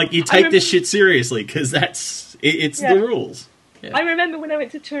remember, like, you take this shit seriously, because it's the rules. Yeah. I remember when I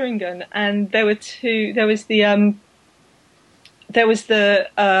went to Thuringen, and there was the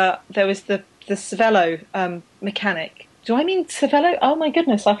Cervelo mechanic. Do I mean Cervelo? Oh my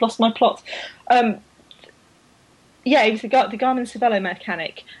goodness, I've lost my plot. It was the Garmin Cervelo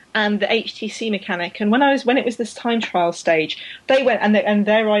mechanic and the HTC mechanic. And when it was this time trial stage, they went and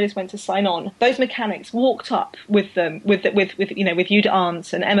their riders went to sign on. Those mechanics walked up with them, with Yuda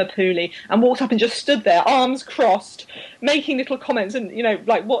Arndt and Emma Pooley, and walked up and just stood there, arms crossed, making little comments and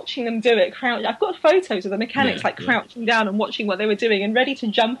like watching them do it. I've got photos of the mechanics crouching down and watching what they were doing and ready to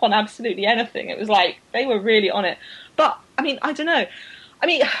jump on absolutely anything. It was like they were really on it. But I mean, I don't know. I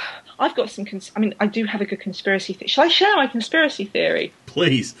mean, I've got some. I do have a good conspiracy theory. Shall I share my conspiracy theory?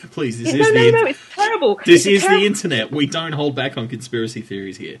 Please, this No, is no, it's terrible. This It's is terrible. the internet. We don't hold back on conspiracy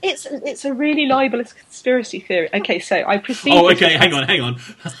theories here. It's a really libelous conspiracy theory. Okay, so I proceed. Oh, okay, hang on.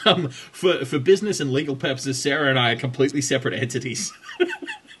 For business and legal purposes, Sarah and I are completely separate entities.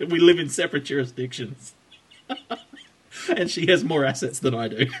 We live in separate jurisdictions. And she has more assets than I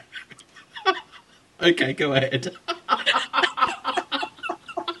do. Okay, go ahead.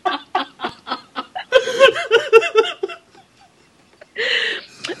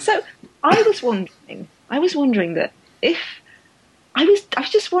 So I was wondering that if I was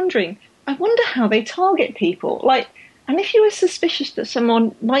just wondering. I wonder how they target people. Like, and if you were suspicious that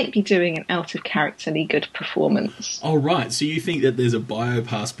someone might be doing an out of characterly good performance. Oh, right. So you think that there's a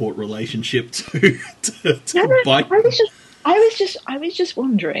biopassport relationship to No, bike? I was just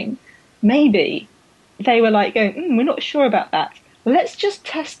wondering. Maybe they were like going, we're not sure about that. Let's just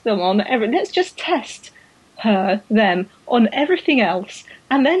test them on let's just test them on everything else.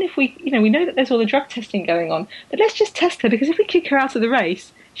 And then if we know that there's all the drug testing going on, but let's just test her, because if we kick her out of the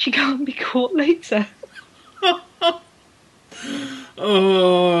race, she can't be caught later.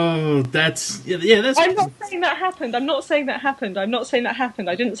 Oh, that's... that's... I'm not saying that happened. I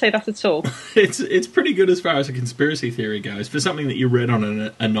didn't say that at all. It's pretty good as far as a conspiracy theory goes, for something that you read on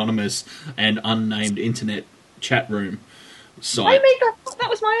an anonymous and unnamed internet chat room site. I made that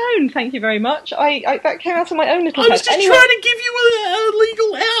was my own, thank you very much. I that came out of my own little I was head. just Anyway, trying to give you a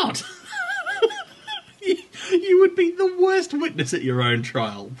legal out. You would be the worst witness at your own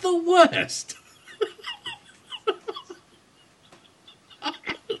trial. The worst.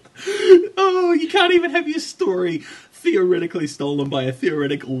 Oh, you can't even have your story theoretically stolen by a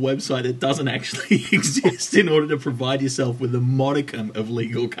theoretical website that doesn't actually exist in order to provide yourself with a modicum of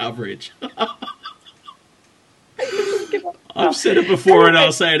legal coverage. I've said it before and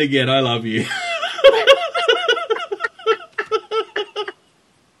I'll say it again. I love you.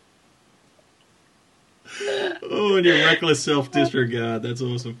 Oh, and your reckless self-disregard. That's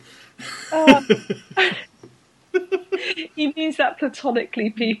awesome. he means that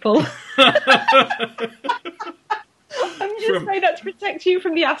platonically, people. I'm just saying that to protect you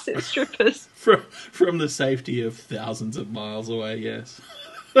from the asset strippers. From the safety of thousands of miles away, yes.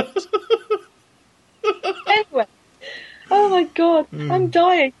 Anyway. Oh my god, I'm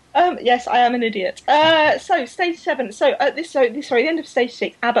dying. Yes, I am an idiot. So stage 7. So the end of stage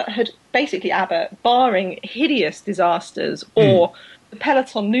 6, Abbott, barring hideous disasters or the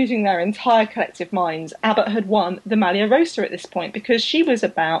peloton losing their entire collective minds, Abbott had won the Maglia Rosa at this point, because she was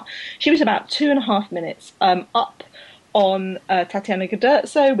about 2.5 minutes up on Tatiana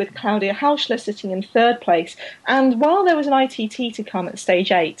Gudurzo, with Claudia Hauschler sitting in 3rd place. And while there was an ITT to come at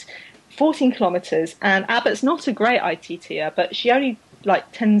stage 8, 14 kilometres, and Abbott's not a great ITTer, but she only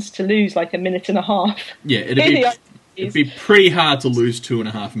tends to lose a minute and a half. Yeah, it'd be pretty hard to lose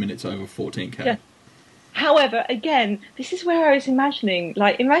 2.5 minutes over 14k. Yeah. However, again, this is where I was imagining,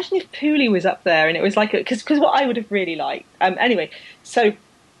 imagine if Pooley was up there and it was because what I would have really liked. Anyway, so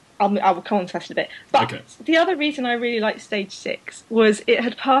I will come on to that in a bit. But okay. The other reason I really liked stage 6 was it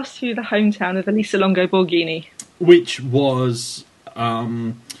had passed through the hometown of Elisa Longo Borghini, which was.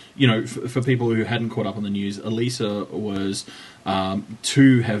 For people who hadn't caught up on the news, Elisa was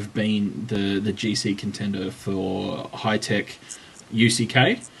to have been the GC contender for High Tech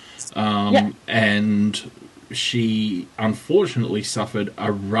UCK, and she unfortunately suffered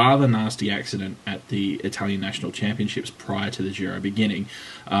a rather nasty accident at the Italian National Championships prior to the Giro beginning,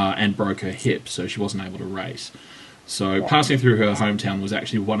 and broke her hip, so she wasn't able to race. So passing through her hometown was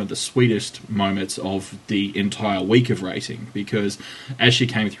actually one of the sweetest moments of the entire week of racing, because as she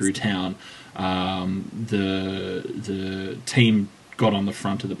came through town, the team got on the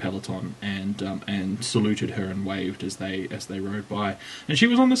front of the peloton and saluted her and waved as they rode by, and she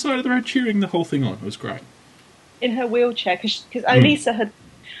was on the side of the road cheering the whole thing on. It was great. In her wheelchair, because Elisa had.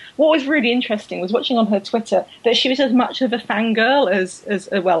 What was really interesting was watching on her Twitter that she was as much of a fangirl as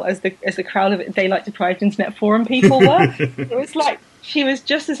the crowd of daylight deprived internet forum people were. It was she was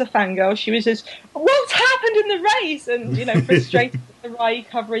just as a fangirl. She was just, what's happened in the race, and frustrated. The Rai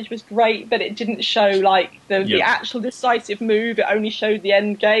coverage was great, but it didn't show the actual decisive move. It only showed the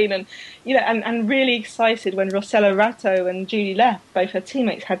end game, and and really excited when Rossella Ratto and Julie Leff, both her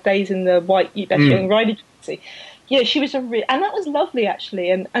teammates, had days in the white You Best Young Rider jersey. Yeah, she was and that was lovely actually,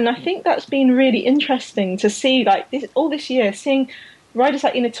 and I think that's been really interesting to see all this year, seeing riders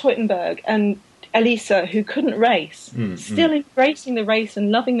like Ina Teutenberg and Elisa, who couldn't race, still embracing the race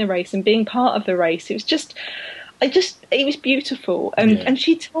and loving the race and being part of the race. It was just, it was beautiful, and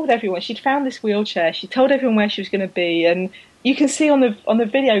she told everyone she'd found this wheelchair. She told everyone where she was going to be, and you can see on the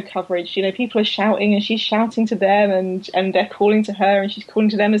video coverage, people are shouting, and she's shouting to them, and they're calling to her, and she's calling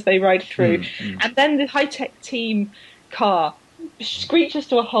to them as they ride through. And then the high-tech team car screeches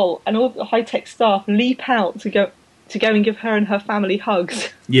to a halt, and all the high-tech staff leap out to go and give her and her family hugs.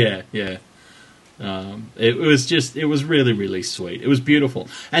 Yeah. It was really, really sweet. It was beautiful.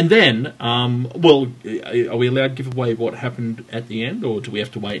 And then, are we allowed to give away what happened at the end, or do we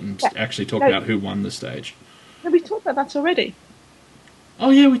have to wait and actually talk about who won the stage? No, we talked about that already.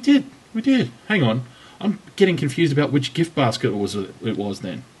 Oh yeah, we did. Hang on, I'm getting confused about which gift basket it was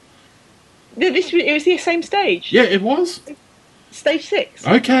then. It was the same stage. Yeah, it was. Stage 6.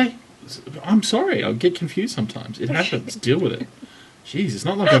 Okay. I'm sorry, I get confused sometimes. It happens. Deal with it. Jeez, it's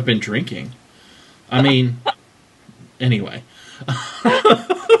not like I've been drinking. I mean, anyway.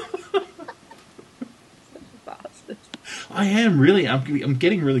 I am really. I'm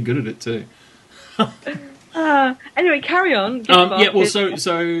getting really good at it too. Anyway, carry on.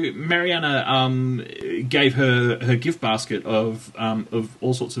 So Mariana gave her gift basket of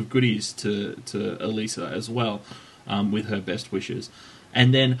all sorts of goodies to Elisa as well, with her best wishes.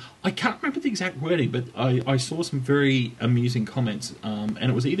 And then, I can't remember the exact wording, but I saw some very amusing comments, and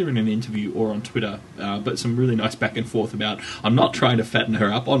it was either in an interview or on Twitter, but some really nice back and forth about, I'm not trying to fatten her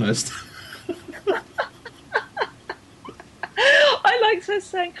up, honest. I liked her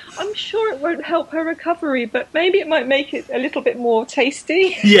saying, I'm sure it won't help her recovery, but maybe it might make it a little bit more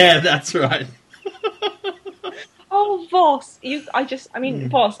tasty. Yeah, that's right. Oh, Voss.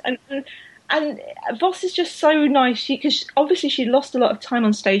 Voss. And Voss is just so nice. Because obviously she lost a lot of time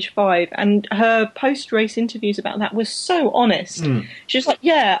on stage 5, and her post-race interviews about that was so honest. She was like,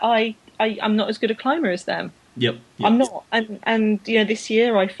 "Yeah, I'm not as good a climber as them. Yep. I'm not." And this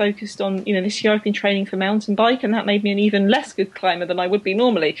year I focused on. This year I've been training for mountain bike, and that made me an even less good climber than I would be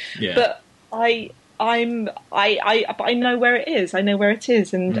normally. Yeah. But I know where it is. I know where it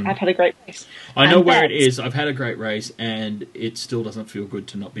is, and I've had a great race. I know where it is. I've had a great race, and it still doesn't feel good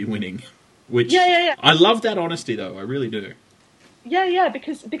to not be winning. Which I love that honesty, though. I really do. Yeah,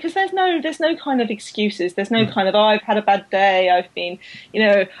 because there's no kind of excuses. There's no kind of I've had a bad day. I've been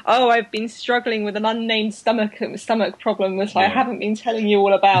I've been struggling with an unnamed stomach problem that I haven't been telling you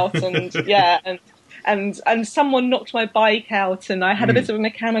all about, and and someone knocked my bike out, and I had a bit of a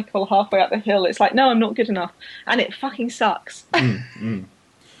mechanical halfway up the hill. It's like, no, I'm not good enough, and it fucking sucks.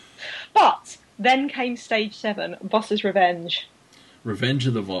 But then came stage 7, Voss's Revenge. Revenge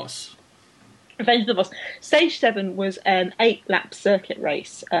of the Voss. Revenge of the Voss. Stage 7 was an 8-lap circuit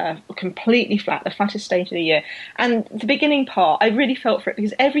race, completely flat, the flattest stage of the year. And the beginning part, I really felt for it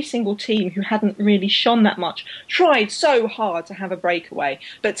because every single team who hadn't really shone that much tried so hard to have a breakaway.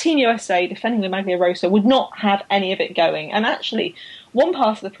 But Team USA, defending the Maglia Rosa, would not have any of it going. And actually, one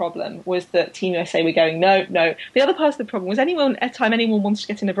part of the problem was that Team USA were going, no. The other part of the problem was anytime anyone wanted to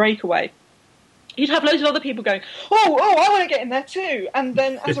get in a breakaway, you'd have loads of other people going, oh, I want to get in there too. And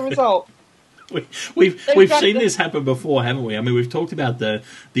then as a result... We've seen this happen before, haven't we? I mean, we've talked about the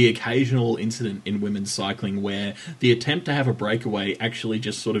occasional incident in women's cycling where the attempt to have a breakaway actually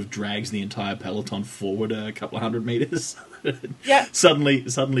just sort of drags the entire peloton forward a couple of hundred meters. Yeah.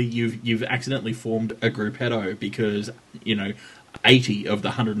 Suddenly, you've accidentally formed a gruppetto because 80 of the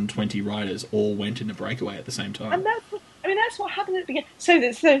 120 riders all went in a breakaway at the same time. And that's what happened at the beginning. So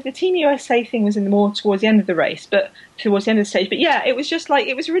the Team USA thing was more towards the end of the race, but towards the end of the stage. But yeah, it was just like,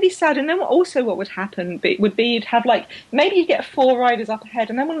 it was really sad. And then what would happen would be you'd have maybe you'd get 4 riders up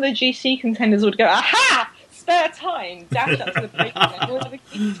ahead, and then one of the GC contenders would go, aha! Spare time, dash up to the breakaway.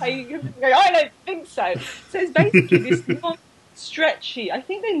 I don't think so. So it's basically this long, stretchy. I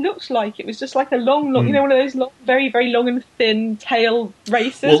think they looked like it was just like a long, one of those long, very, very long and thin tail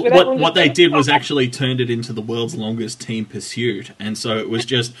races. Well, what they did was actually turned it into the world's longest team pursuit, and so it was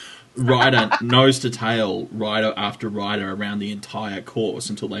just rider nose to tail, rider after rider around the entire course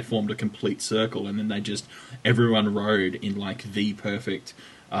until they formed a complete circle, and then everyone rode in the perfect,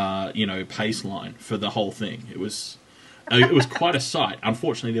 pace line for the whole thing. It was quite a sight.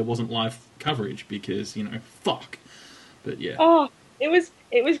 Unfortunately, there wasn't live coverage because fuck. But yeah. Oh, it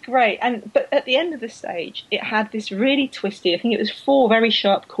was great, but at the end of the stage, it had this really twisty. I think it was 4 very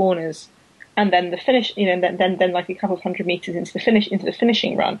sharp corners, and then the finish. Then a couple of 100 meters into the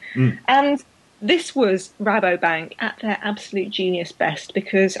finishing run, and this was Rabobank at their absolute genius best,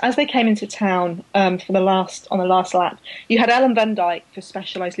 because as they came into town on the last lap, you had Ellen Van Dijk for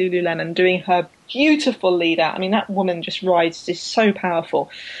Specialized Lululemon doing her beautiful lead out. I mean, that woman just rides is so powerful,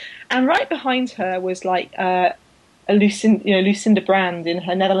 and right behind her was Lucinda Brand in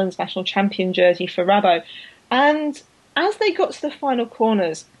her Netherlands national champion jersey for Rabo. And as they got to the final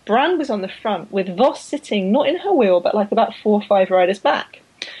corners, Brand was on the front with Voss sitting not in her wheel but like about 4 or 5 riders back.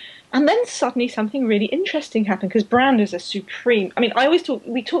 And then suddenly something really interesting happened because Brand is a supreme. I mean,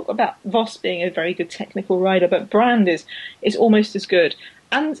 we talk about Voss being a very good technical rider, but Brand is almost as good.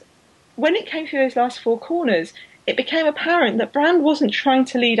 And when it came through those last 4 corners, it became apparent that Brand wasn't trying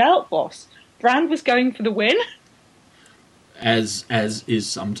to lead out Voss. Brand was going for the win. As is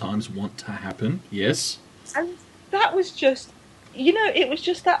sometimes wont to happen, yes. And that was just, it was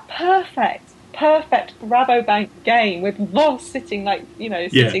just that perfect Rabobank game with Voss sitting sitting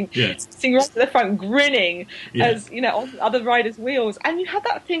right at the front, grinning as on other riders' wheels, and you had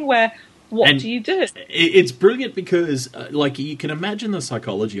that thing where what do you do? It's brilliant because you can imagine the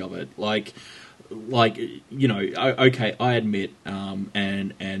psychology of it, okay, I admit,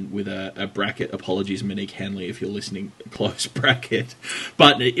 and with a bracket, apologies, Monique Hanley, if you're listening, close bracket,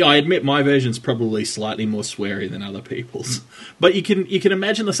 but I admit my version's probably slightly more sweary than other people's. But you can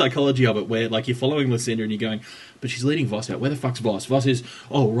imagine the psychology of it, where you're following Lucinda and you're going, but she's leading Voss out. Where the fuck's Voss? Voss is,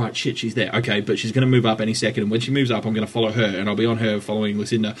 oh right, shit, she's there. Okay, but she's going to move up any second, and when she moves up, I'm going to follow her, and I'll be on her following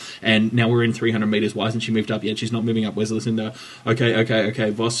Lucinda. And now we're in 300 meters. Why hasn't she moved up yet? She's not moving up. Where's Lucinda? Okay.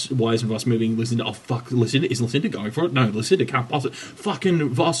 Voss, why isn't Voss moving? Lucinda. Oh fuck, Lucinda. Is Lucinda going for it? No, Lucinda can't pass it. Fucking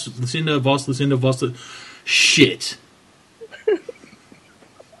Voss, Lucinda, Voss, Lucinda, Voss. Shit.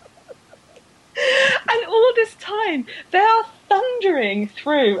 And all this time, they are thundering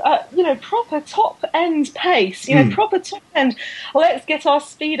through, proper top end pace. Proper top end. Let's get our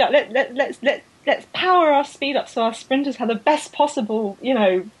speed up. Let's power our speed up so our sprinters have the best possible,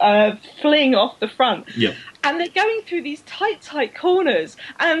 fling off the front. Yep. And they're going through these tight corners.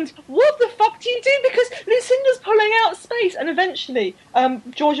 And what the fuck do you do? Because Lucinda's pulling out space. And eventually,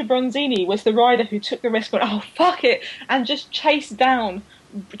 Giorgia Bronzini was the rider who took the risk. Oh fuck it, and just chased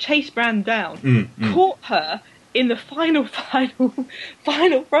Brand down, caught her in the final front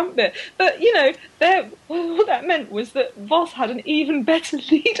bit. But what that meant was that Voss had an even better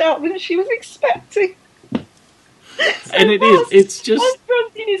lead out than she was expecting. So and it's just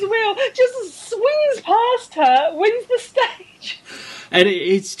Bronzini's wheel just swings past her, wins the stage. And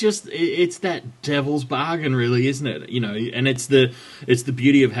it's that devil's bargain, really, isn't it? And it's the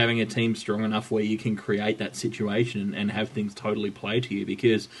beauty of having a team strong enough where you can create that situation and have things totally play to you,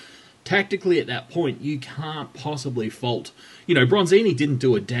 because tactically at that point you can't possibly fault. Bronzini didn't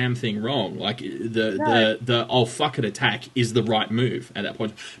do a damn thing wrong. The oh fuck it attack is the right move at that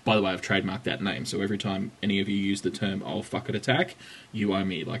point. By the way, I've trademarked that name, so every time any of you use the term oh fuck it attack, you owe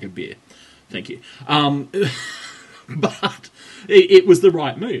me like a beer. Thank you. But it was the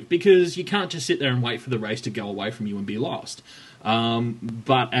right move, because you can't just sit there and wait for the race to go away from you and be lost.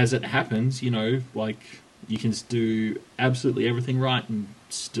 But as it happens, you can do absolutely everything right and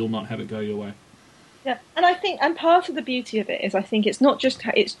still not have it go your way. Yeah, and I think, and part of the beauty of it is, I think it's not just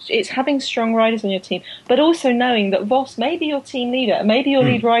it's having strong riders on your team, but also knowing that Voss may be your team leader, maybe your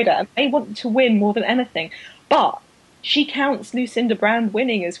lead rider, and may want to win more than anything, but she counts Lucinda Brand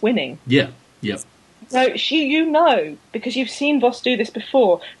winning as winning. Yeah, yeah. So because you've seen Voss do this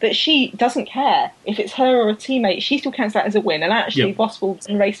before, that she doesn't care if it's her or a teammate. She still counts that as a win, and actually Voss will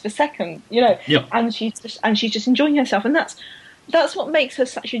race for second. And she's just enjoying herself, and that's what makes her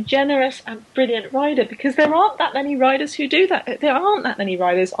such a generous and brilliant rider. Because there aren't that many riders who do that. There aren't that many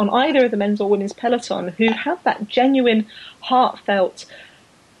riders on either of the men's or women's peloton who have that genuine, heartfelt.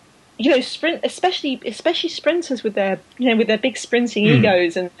 Sprint, especially sprinters with their big sprinting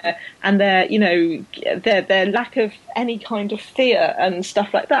egos and their lack of any kind of fear and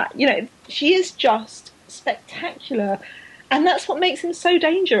stuff like that. She is just spectacular, and that's what makes him so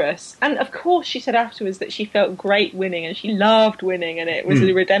dangerous. And of course, she said afterwards that she felt great winning and she loved winning, and it was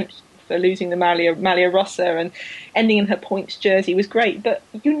a redemption for losing the Maglia Rossa, and ending in her points jersey was great. But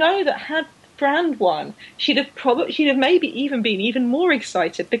that had Brand won, she'd have maybe even been even more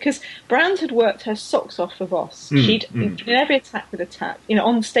excited, because Brand had worked her socks off for Voss. She'd in every attack with a tap.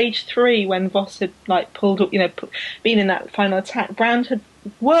 On stage 3 when Voss had pulled up, been in that final attack, Brand had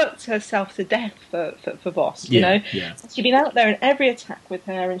worked herself to death for Voss. Yeah. She'd been out there in every attack with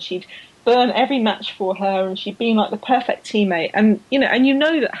her, and she'd burn every match for her, and she'd been like the perfect teammate. And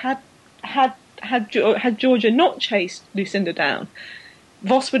that had Giorgia not chased Lucinda down,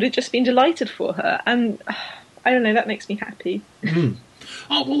 Voss would have just been delighted for her, and I don't know, that makes me happy.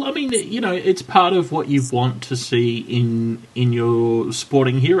 Oh, well, I mean, it's part of what you want to see in your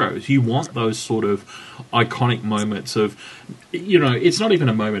sporting heroes. You want those sort of iconic moments of, it's not even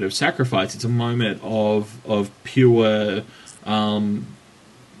a moment of sacrifice, it's a moment of pure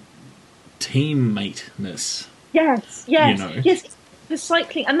teammateness. Yes. because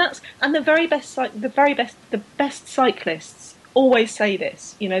cycling, and the best cyclists always say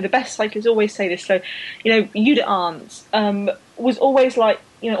this. You know, the best cyclists always say this. So, you know, Judith Arndt was always like,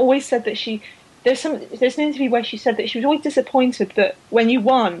 you know, always said that there's an interview where she said that she was always disappointed that when you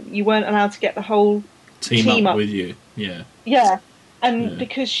won, you weren't allowed to get the whole team up with you. Yeah. Yeah. And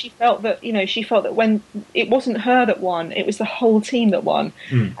because she felt that when it wasn't her that won, it was the whole team that won.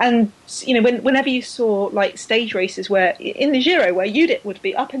 And, you know, whenever you saw like stage races where in the Giro, where Judith would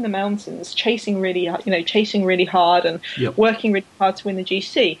be up in the mountains chasing really hard and working really hard to win the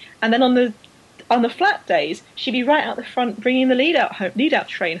GC, and then on the flat days, she'd be right out the front, bringing the lead out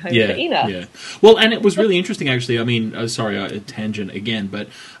train home for Ina. Yeah. Well, and it was really interesting, actually. I mean, sorry, tangent again, but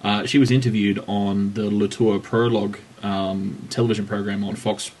she was interviewed on the Le Tour Prologue television program on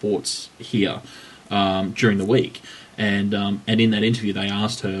Fox Sports here during the week, and in that interview, they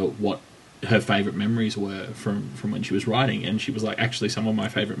asked her what her favourite memories were from when she was riding, and she was like, actually, some of my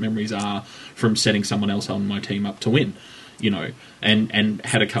favourite memories are from setting someone else on my team up to win. You know, and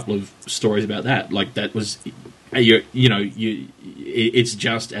had a couple of stories about that. Like, that was, it's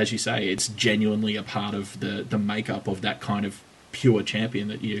just, as you say, it's genuinely a part of the makeup of that kind of pure champion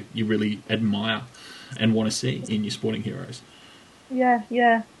that you really admire and want to see in your sporting heroes.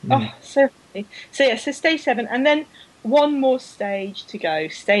 Yeah. Oh, so stage 7, and then one more stage to go,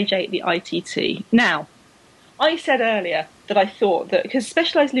 stage 8, the ITT. Now, I said earlier that I thought that because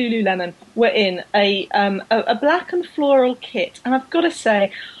Specialized Lululemon were in a black and floral kit, and I've got to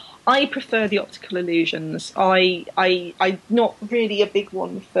say, I prefer the Optical Illusions. I'm not really a big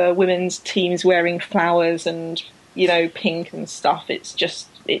one for women's teams wearing flowers and, you know, pink and stuff.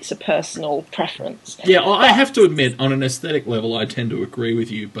 It's a personal preference. Yeah, I have to admit, on an aesthetic level, I tend to agree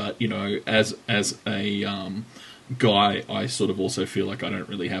with you, but, you know, as a guy, I sort of also feel like I don't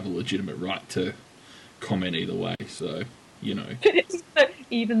really have a legitimate right to comment either way, so, you know.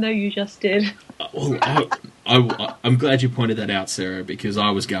 Even though you just did. Well, I'm glad you pointed that out, Sarah, because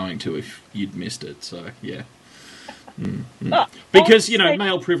I was going to if you'd missed it, so, yeah. Because, you know,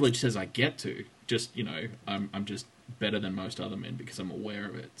 male privilege says I get to. Just, you know, I'm just better than most other men because I'm aware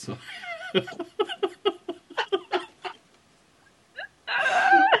of it, so...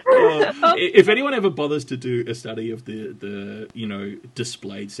 If anyone ever bothers to do a study of the you know,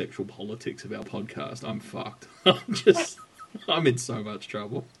 displayed sexual politics of our podcast, I'm fucked. I'm in so much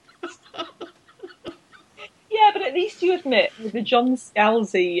trouble. Yeah, but at least you admit with the John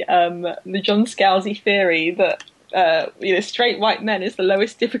Scalzi theory that you know, straight white men is the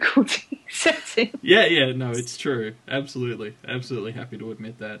lowest difficulty setting. Yeah, no, it's true. Absolutely happy to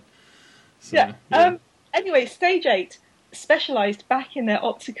admit that. So, yeah. Anyway, stage 8. Specialised back in their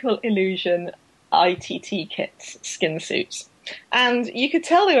Optical Illusion ITT kits, skin suits. And you could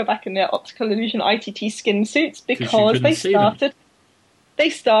tell they were back in their Optical Illusion ITT skin suits because they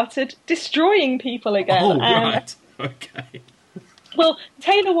started destroying people again. Oh, right. Okay. Well,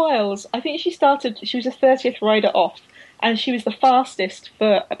 Taylor Wiles, I think she was a 30th rider off, and she was the fastest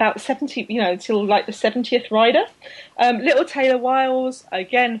for about 70, you know, until like the 70th rider. Little Taylor Wiles,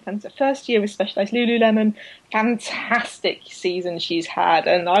 again, first year with Specialized Lululemon, fantastic season she's had,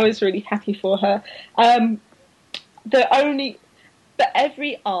 and I was really happy for her. But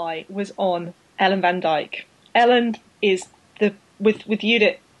every eye was on Ellen van Dijk. Ellen is with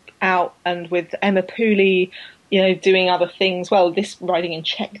Judith out and with Emma Pooley, you know, doing other things. Well, this riding in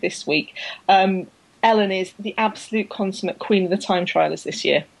Czech this week. Ellen is the absolute consummate queen of the time trialers this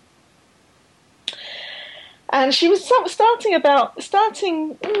year. And she was starting about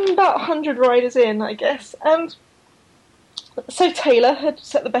 100 riders in, I guess. And so Taylor had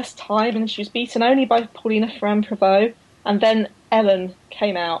set the best time, and she was beaten only by Paulina Ferrand-Prévot. And then Ellen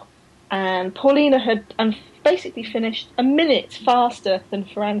came out, and Paulina had basically finished a minute faster than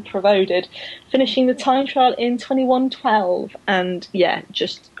Ferrand-Prévot did, finishing the time trial in 21:12. And yeah,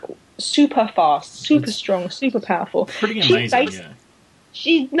 just super fast, super strong, super powerful. Pretty amazing,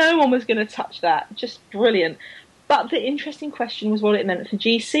 no one was going to touch that. Just brilliant. But the interesting question was what it meant for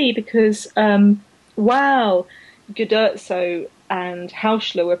GC, because while Gudurzo and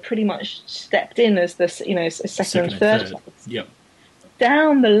Hauschler were pretty much stepped in as the, you know, second and third. Yep.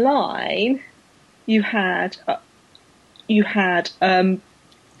 Down the line, you had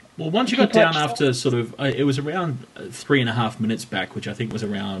well, once you got down after sort of, it was around 3.5 minutes back, which I think was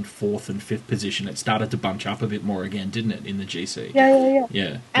around 4th and 5th position, it started to bunch up a bit more again, didn't it, in the GC?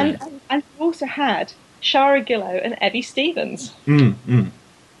 Yeah. And you also had Shara Gillow and Evie Stevens.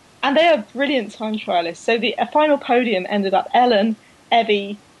 And they are brilliant time trialists. So the final podium ended up Ellen,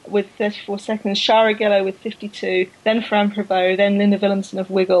 Evie, with 34 seconds, Shara Gello with 52, then Fran Prevost, then Linda Willemsen of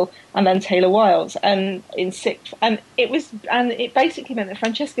Wiggle, and then Taylor Wiles, and in sixth. And it basically meant that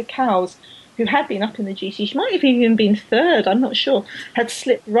Francesca Cowles, who had been up in the GC, she might have even been third, I'm not sure, had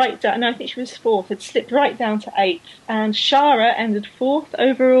slipped right down. No, I think she was fourth, had slipped right down to eighth. And Shara ended fourth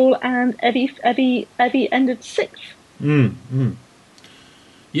overall, and Evie ended sixth.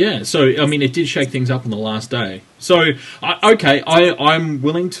 Yeah, so, I mean, it did shake things up on the last day. So, I'm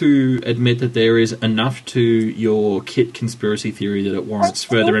willing to admit that there is enough to your kit conspiracy theory that it warrants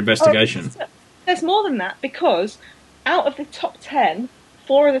further investigation. There's more than that, because out of the top 10,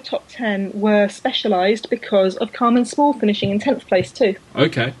 4 of the top 10 were specialised because of Carmen Small finishing in 10th place too.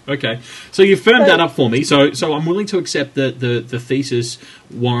 Okay. So you firmed that up for me. So I'm willing to accept that the thesis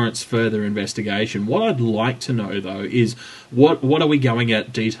warrants further investigation. What I'd like to know, though, is what are we going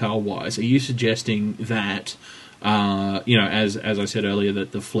at detail-wise? Are you suggesting that, as I said earlier,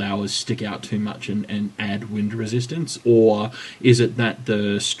 that the flowers stick out too much and add wind resistance? Or is it that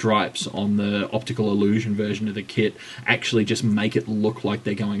the stripes on the optical illusion version of the kit actually just make it look like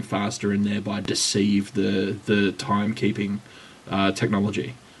they're going faster and thereby deceive the timekeeping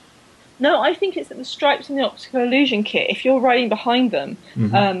technology? No, I think it's that the stripes in the optical illusion kit, if you're riding behind them,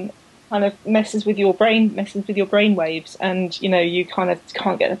 kind of messes with your brain waves, and you kind of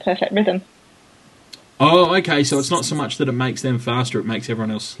can't get the perfect rhythm. Oh, okay, so it's not so much that it makes them faster, it makes everyone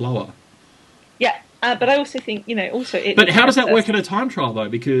else slower. Yeah, but I also think, But how does that work at a time trial, though?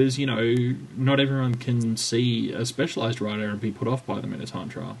 Because, not everyone can see a specialised rider and be put off by them in a time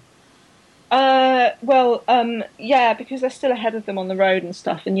trial. Yeah, because they're still ahead of them on the road and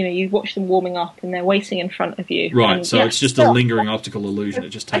stuff, and, you watch them warming up and they're waiting in front of you. Right, and, so it's just a lingering optical illusion, it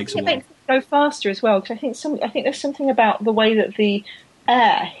just takes a while. It makes them go faster as well, because I think there's something about the way that the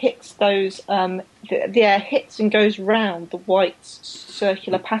air hits those, the air hits and goes round the white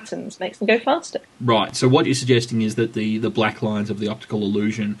circular patterns, makes them go faster. Right, so what you're suggesting is that the black lines of the optical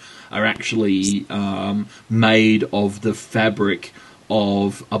illusion are actually made of the fabric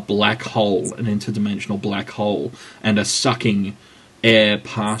of a black hole, an interdimensional black hole, and are sucking air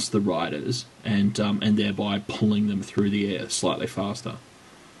past the riders and thereby pulling them through the air slightly faster.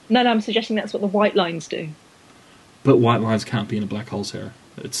 No, I'm suggesting that's what the white lines do. But white lines can't be in a black hole, Sarah.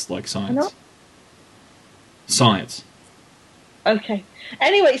 It's like science. Science. Okay.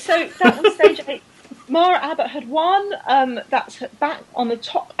 Anyway, so that was stage 8. Mara Abbott had won. That's back on the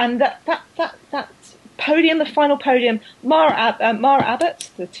top, and that podium, the final podium. Mara Abbott,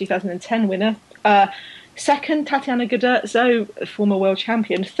 the 2010 winner. Second, Tatiana Gudurzo, former world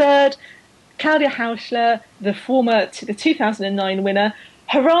champion. Third, Claudia Hausler, the 2009 winner.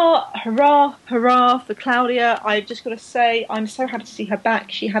 Hurrah, hurrah, hurrah for Claudia. I've just got to say, I'm so happy to see her back.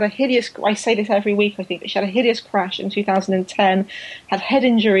 She had a hideous, I say this every week, I think, but she had a hideous crash in 2010, had head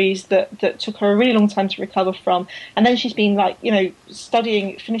injuries that took her a really long time to recover from. And then she's been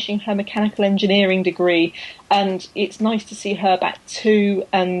studying, finishing her mechanical engineering degree. And it's nice to see her back too.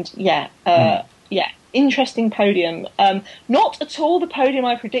 And interesting podium. Not at all the podium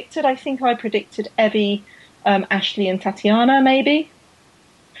I predicted. I think I predicted Evie, Ashley and Tatiana, maybe.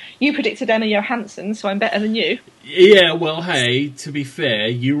 You predicted Emma Johansson, so I'm better than you. Yeah, well, hey, to be fair,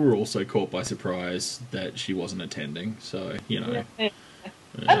 you were also caught by surprise that she wasn't attending, so, Yeah.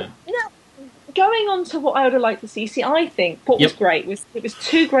 Going on to what I would have liked to see, I think what was great was it was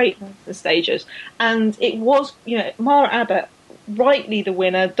 2 great mountain stages, and it was, Mara Abbott, rightly the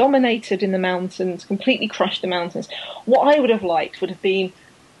winner, dominated in the mountains, completely crushed the mountains. What I would have liked would have been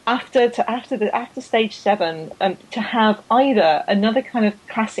after stage 7, to have either another kind of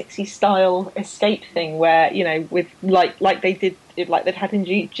classicsy style escape thing where with like they did, like they've had in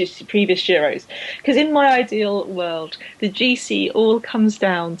previous Giros, because in my ideal world the GC all comes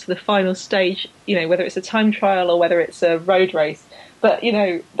down to the final stage, whether it's a time trial or whether it's a road race. But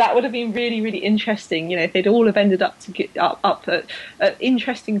that would have been really, really interesting. If they'd all have ended up to get up at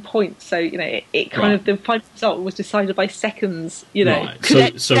interesting points. So it kind of, the final result was decided by seconds. Right.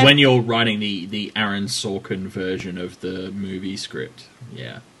 So when you're writing the Aaron Sorkin version of the movie script,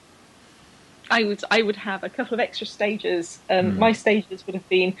 yeah, I would have a couple of extra stages. My stages would have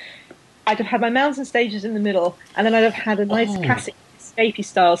been, I'd have had my mountain stages in the middle, and then I'd have had a nice classic escapey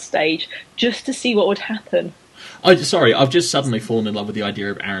style stage just to see what would happen. I've just suddenly fallen in love with the idea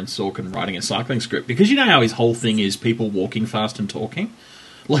of Aaron Sorkin writing a cycling script, because you know how his whole thing is people walking fast and talking?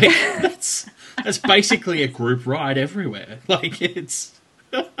 Like, that's basically a group ride everywhere. Like, it's...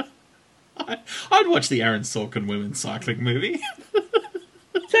 I'd watch the Aaron Sorkin women's cycling movie.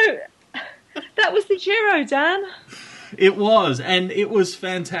 So, that was the Giro, Dan. It was, and it was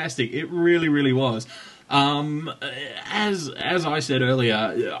fantastic. It really, really was. As I said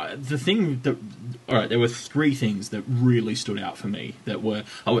earlier, the thing that... All right, there were three things that really stood out for me that were...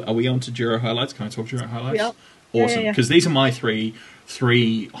 Are we on to Giro highlights? Can I talk Giro highlights? Yeah. Awesome, because these are my three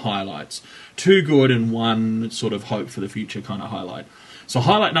highlights. Two good and one sort of hope for the future kind of highlight. So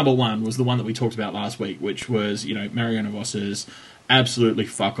highlight number one was the one that we talked about last week, which was, Marianne Voss's absolutely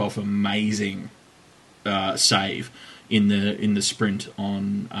fuck-off amazing save in the sprint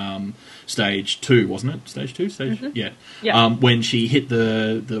on stage 2, wasn't it? Stage 2? Yeah. When she hit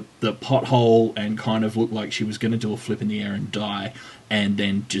the pothole and kind of looked like she was going to do a flip in the air and die, and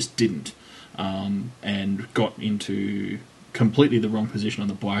then just didn't. And got into completely the wrong position on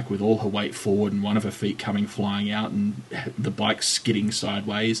the bike with all her weight forward and one of her feet coming flying out and the bike skidding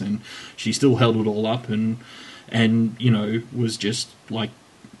sideways, and she still held it all up and was just like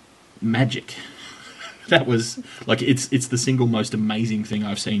magic. That was like it's the single most amazing thing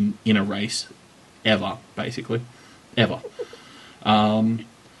I've seen in a race ever, basically. Ever.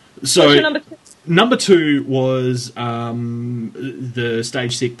 So number two was the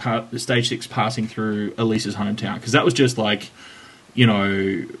stage six passing through Elisa's hometown, because that was just like,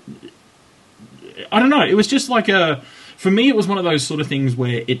 I don't know. It was just like for me, it was one of those sort of things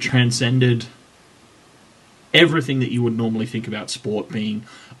where it transcended everything that you would normally think about sport being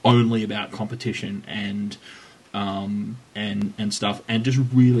only about competition and stuff, and just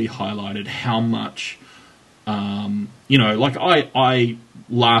really highlighted how much, like I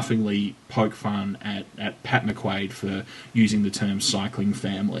laughingly poke fun at Pat McQuaid for using the term cycling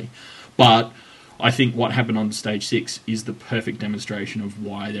family, but I think what happened on stage 6 is the perfect demonstration of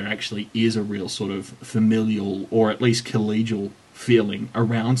why there actually is a real sort of familial or at least collegial feeling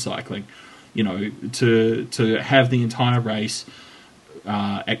around cycling. To have the entire race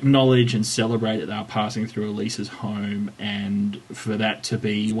acknowledge and celebrate that they were passing through Elisa's home, and for that to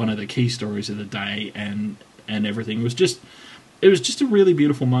be one of the key stories of the day and everything, it was just a really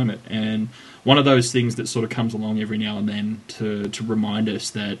beautiful moment, and one of those things that sort of comes along every now and then to remind us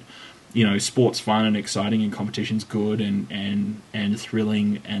that sport's fun and exciting and competition's good and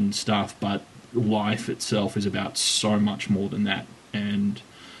thrilling and stuff, but life itself is about so much more than that, and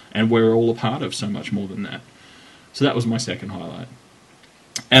we're all a part of so much more than that. So that was my second highlight.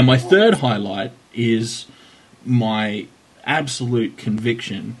 And my third highlight is my absolute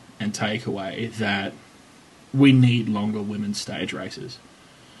conviction and takeaway that we need longer women's stage races.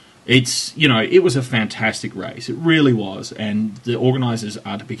 It's, it was a fantastic race. It really was. And the organisers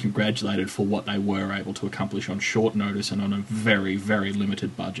are to be congratulated for what they were able to accomplish on short notice and on a very, very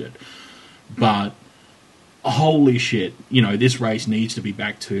limited budget. But holy shit, this race needs to be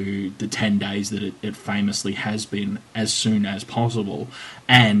back to the 10 days that it famously has been as soon as possible.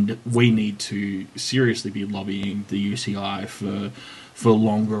 And we need to seriously be lobbying the UCI for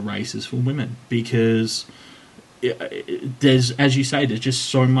longer races for women, because there's, as you say, there's just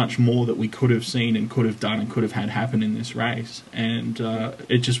so much more that we could have seen and could have done and could have had happen in this race, and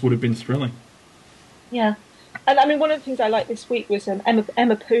it just would have been thrilling. Yeah. And I mean, one of the things I liked this week was Emma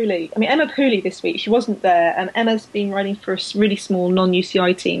Pooley. I mean, Emma Pooley this week, she wasn't there, and Emma's been riding for a really small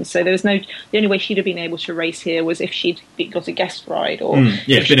non-UCI team, so the only way she'd have been able to race here was if she'd got a guest ride, or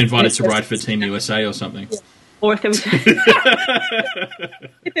been invited to ride for Team USA or something. Yeah. Or if there was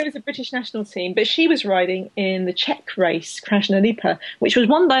if there was a British national team. But she was riding in the Czech race, Krasna Lipa, which was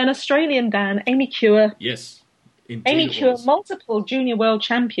won by an Australian Dan, Amy Cure. Yes. Amy Cure, multiple junior world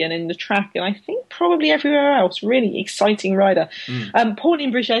champion in the track, and I think probably everywhere else. Really exciting rider.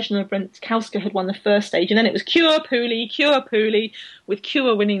 Pauline Brzezinska and Brent Kauska had won the first stage, and then it was Cure Pooley, with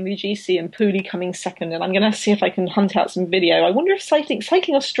Cure winning the GC and Pooley coming second. And I'm going to see if I can hunt out some video. I wonder if Cycling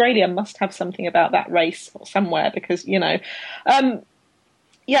Australia must have something about that race somewhere, because, Yeah,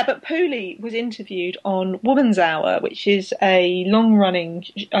 but Pooley was interviewed on Woman's Hour, which is a long-running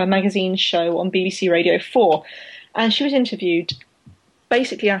magazine show on BBC Radio 4. And she was interviewed,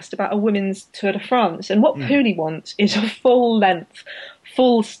 basically asked about a women's Tour de France. And what Pooley wants is a full-length,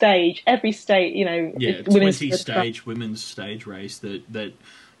 full stage, every stage, 20-stage women's stage race that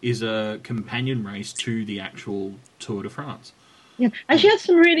is a companion race to the actual Tour de France. Yeah, and she had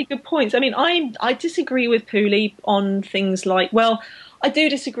some really good points. I mean, I disagree with Pooley on things like, I do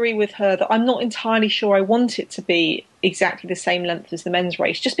disagree with her that I'm not entirely sure I want it to be exactly the same length as the men's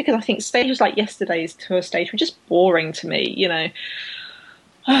race, just because I think stages like yesterday's Tour stage were just boring to me,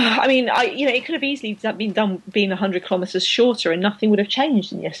 I mean, it could have easily been 100 kilometres shorter and nothing would have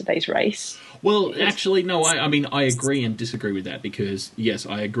changed in yesterday's race. Well, actually, no. I mean, I agree and disagree with that because yes,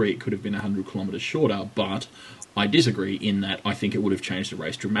 I agree it could have been 100 kilometres shorter, but I disagree in that I think it would have changed the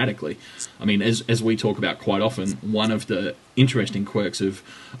race dramatically. I mean, as we talk about quite often, one of the interesting quirks of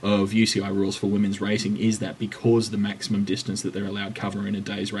UCI rules for women's racing is that because the maximum distance that they're allowed cover in a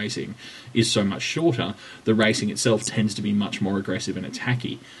day's racing is so much shorter, the racing itself tends to be much more aggressive and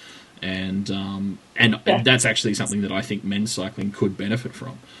attacky. And that's actually something that I think men's cycling could benefit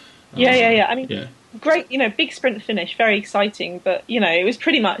from. Yeah. I mean, great, big sprint finish, very exciting. But it was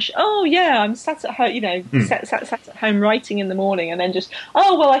pretty much, I'm sat at home, sat at home writing in the morning, and then just,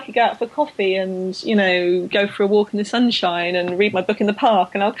 I could go out for coffee and go for a walk in the sunshine and read my book in the park,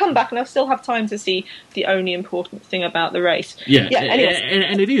 and I'll come back and I'll still have time to see the only important thing about the race. Yeah. Anyway.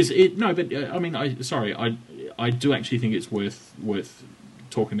 And it is. I mean, I do actually think it's worth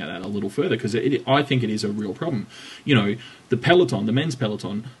talking about that a little further because I think it is a real problem. The peloton, the men's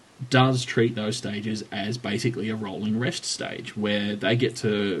peloton, does treat those stages as basically a rolling rest stage where they get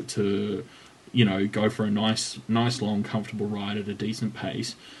to go for a nice long comfortable ride at a decent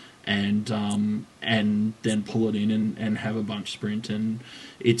pace and then pull it in and have a bunch sprint, and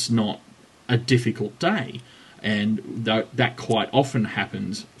it's not a difficult day, and that quite often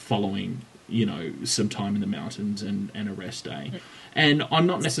happens following some time in the mountains and a rest day. And I'm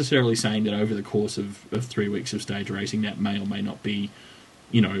not necessarily saying that over the course of 3 weeks of stage racing that may or may not be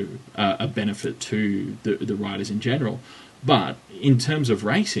a benefit to the riders in general. But in terms of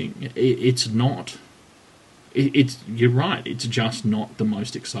racing, it's not. You're right. It's just not the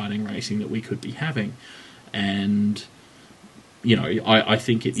most exciting racing that we could be having, and I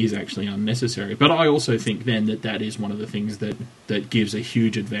think it is actually unnecessary. But I also think then that is one of the things that gives a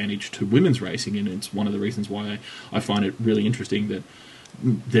huge advantage to women's racing, and it's one of the reasons why I find it really interesting that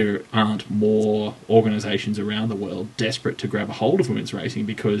there aren't more organisations around the world desperate to grab a hold of women's racing,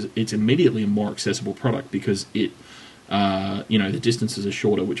 because it's immediately a more accessible product because it, the distances are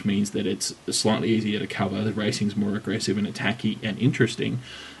shorter, which means that it's slightly easier to cover. The racing's more aggressive and attacky and interesting,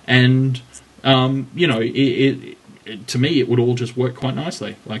 and to me, it would all just work quite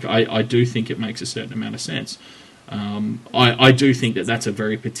nicely. Like, I do think it makes a certain amount of sense. I do think that that's a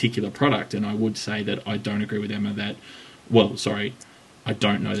very particular product, and I would say that I don't agree with Emma that... Well, sorry, I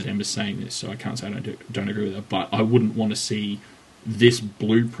don't know that Emma's saying this, so I can't say I don't agree with her, but I wouldn't want to see this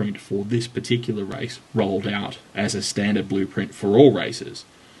blueprint for this particular race rolled out as a standard blueprint for all races.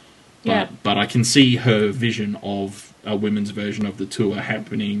 But I can see her vision of a women's version of the Tour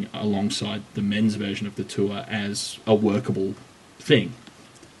happening alongside the men's version of the Tour as a workable thing.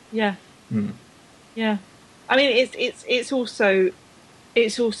 Yeah. Yeah. I mean, it's also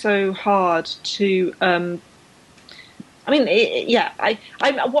hard to.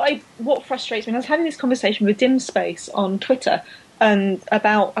 What frustrates me. I was having this conversation with Dim Space on Twitter and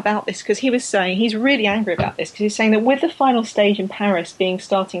about this, because he was saying he's really angry about this, because he's saying that with the final stage in Paris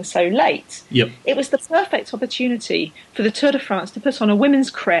starting so late, it was the perfect opportunity for the Tour de France to put on a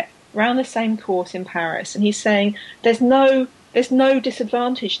women's crit around the same course in Paris, and he's saying there's no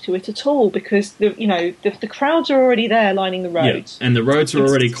disadvantage to it at all, because the crowds are already there lining the roads, and the roads are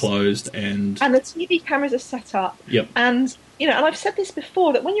already closed, and the TV cameras are set up, and and I've said this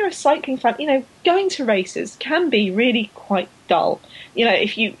before, that when you're a cycling fan, going to races can be really quite dull.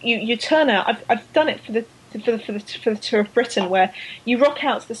 If you turn out, I've done it for the Tour of Britain, where you rock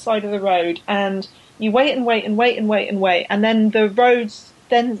out to the side of the road and you wait and wait and wait and wait and wait, and then the roads,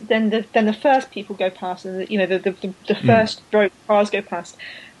 then the first people go past, and the first road cars go past,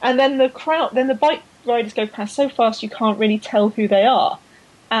 and then the bike riders go past so fast you can't really tell who they are,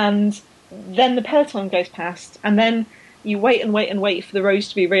 and then the peloton goes past, and then you wait and wait and wait for the roads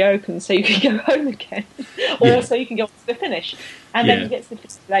to be reopened so you can go home again, or so you can go to the finish, and then you get to the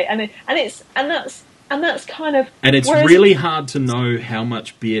finish late, and that's kind of... And it's really hard to know how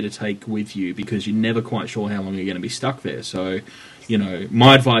much beer to take with you, because you're never quite sure how long you're going to be stuck there. So,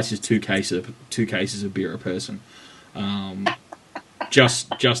 my advice is two cases of beer a person,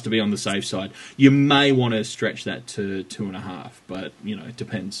 just to be on the safe side. You may want to stretch that to 2.5, but it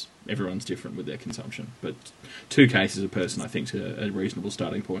depends. Everyone's different with their consumption, but 2 cases a person, I think, is a reasonable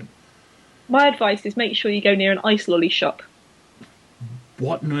starting point. My advice is make sure you go near an ice lolly shop.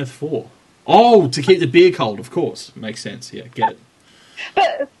 What on earth for? Oh, to keep the beer cold, of course. Makes sense. Yeah, get it.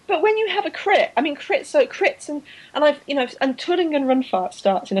 But when you have a crit, crits and Turingen Rundfahrt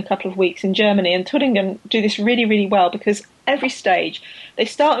starts in a couple of weeks in Germany, and Turingen do this really, really well, because every stage they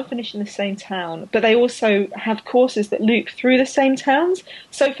start and finish in the same town, but they also have courses that loop through the same towns.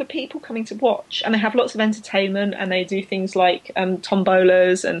 So for people coming to watch, and they have lots of entertainment, and they do things like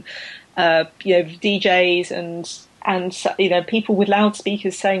tombolas and DJs and and people with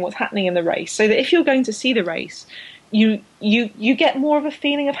loudspeakers saying what's happening in the race, so that if you're going to see the race, you get more of a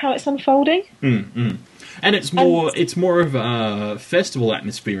feeling of how it's unfolding. And it's more of a festival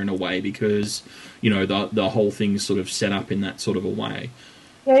atmosphere in a way, because the whole thing's sort of set up in that sort of a way.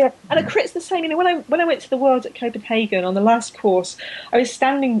 Yeah. And at Crit's the same. When I went to the Worlds at Copenhagen on the last course, I was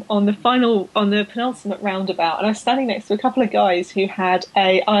standing on the penultimate roundabout, and I was standing next to a couple of guys who had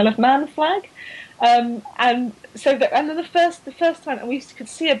a Isle of Man flag. And then the first time, and we could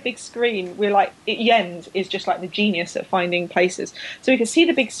see a big screen. We're like, Jens is just like the genius at finding places, so we could see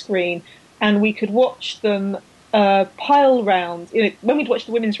the big screen, and we could watch them pile round. When we'd watched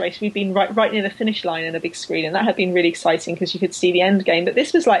the women's race, we'd been right near the finish line in a big screen, and that had been really exciting because you could see the end game. But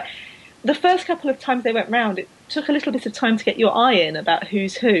this was like the first couple of times they went round, it took a little bit of time to get your eye in about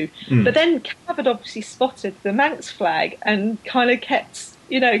who's who. But then Cav had obviously spotted the Manx flag and kind of kept,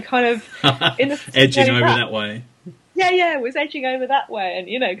 kind of edging over that way. Yeah, was edging over that way, and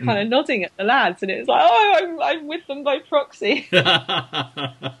kind of nodding at the lads, and it was like, oh, I'm with them by proxy. That's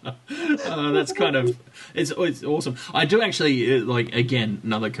kind of it's awesome. I do actually again,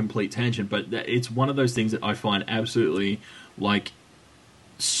 another complete tangent, but it's one of those things that I find absolutely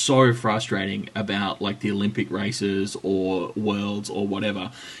so frustrating about the Olympic races or Worlds or whatever,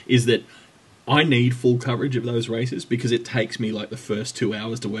 is that I need full coverage of those races, because it takes me the first 2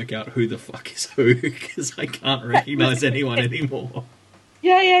 hours to work out who the fuck is who, because I can't recognise anyone anymore.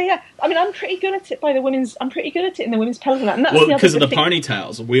 Yeah. I mean, I'm pretty good at it I'm pretty good at it in the women's peloton. And that's because of the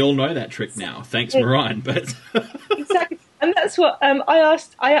ponytails. We all know that trick now. Thanks, Marine. But exactly. And that's what I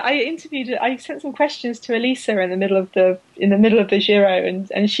asked. I sent some questions to Elisa in the middle of the Giro,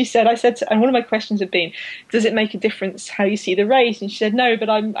 and she said, and one of my questions had been, does it make a difference how you see the race? And she said, no, but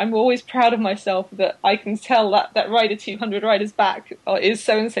I'm always proud of myself that I can tell that rider 200 riders back is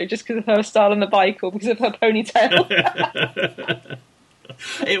so and so just because of her style on the bike or because of her ponytail.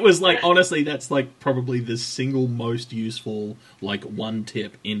 It was honestly, that's probably the single most useful one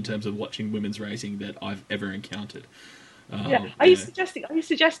tip in terms of watching women's racing that I've ever encountered. Are you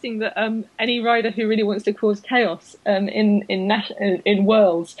suggesting that any rider who really wants to cause chaos in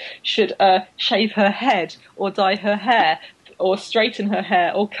Worlds should shave her head or dye her hair or straighten her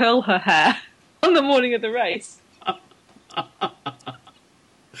hair or curl her hair on the morning of the race?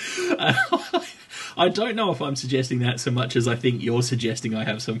 I don't know if I'm suggesting that so much as I think you're suggesting I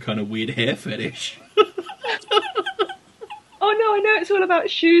have some kind of weird hair fetish. Oh no, I know it's all about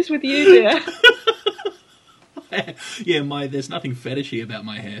shoes with you, dear. Yeah, there's nothing fetishy about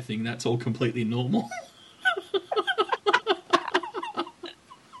my hair thing. That's all completely normal.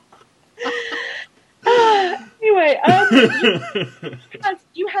 Anyway,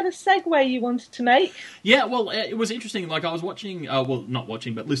 you had a segue you wanted to make. Yeah, well, it was interesting. I was watching, not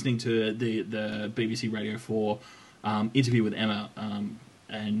watching, but listening to the BBC Radio 4 interview with Emma,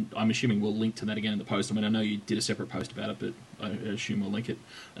 and I'm assuming we'll link to that again in the post. I mean, I know you did a separate post about it, but I assume we'll link it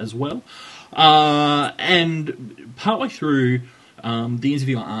as well. And partway through the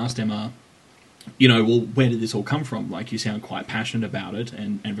interview, I asked Emma, where did this all come from? You sound quite passionate about it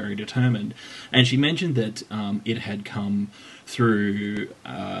and very determined. And she mentioned that it had come through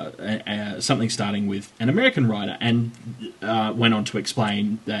something starting with an American writer, and went on to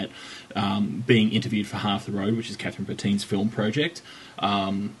explain that being interviewed for Half the Road, which is Catherine Bertine's film project,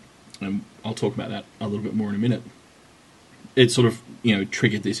 and I'll talk about that a little bit more in a minute, it sort of,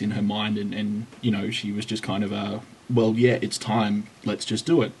 triggered this in her mind, and she was just kind of well, yeah, it's time, let's just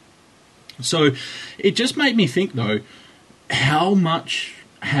do it. So it just made me think, though, how much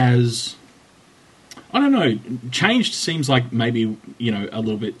has, I don't know, changed seems like maybe, a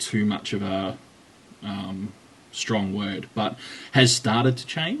little bit too much of a strong word, but has started to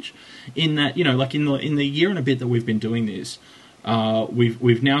change in that, in the year and a bit that we've been doing this,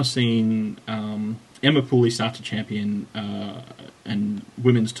 we've now seen Emma Pooley start to champion and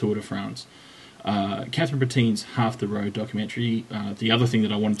women's Tour de France. Catherine Bertine's Half the Road documentary. The other thing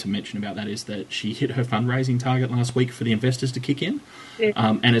that I wanted to mention about that is that she hit her fundraising target last week for the investors to kick in,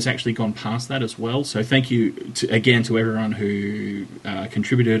 and has actually gone past that as well. So thank you again to everyone who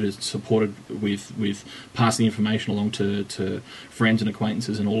contributed and supported with passing the information along to friends and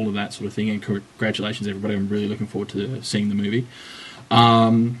acquaintances and all of that sort of thing. And congratulations, everybody. I'm really looking forward to seeing the movie.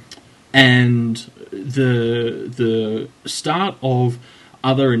 And the start of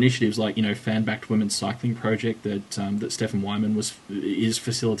other initiatives like fan-backed women's cycling project that Stefan Wyman is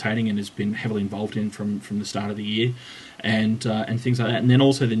facilitating and has been heavily involved in from the start of the year, and things like that. And then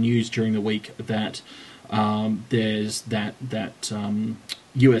also the news during the week that there's that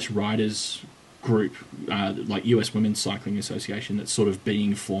US riders group, like US Women's Cycling Association, that's sort of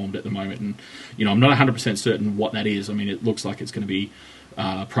being formed at the moment. And, I'm not 100% certain what that is. I mean, it looks like it's going to be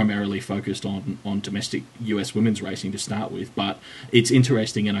primarily focused on domestic US women's racing to start with, but it's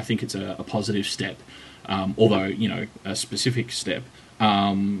interesting, and I think it's a positive step, although, a specific step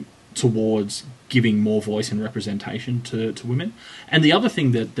towards giving more voice and representation to women. And the other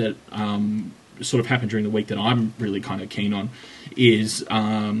thing that sort of happened during the week that I'm really kind of keen on is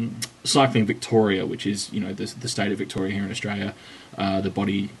Cycling Victoria, which is, the state of Victoria here in Australia. The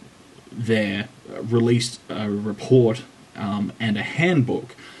body there released a report and a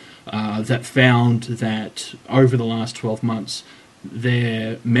handbook that found that over the last 12 months,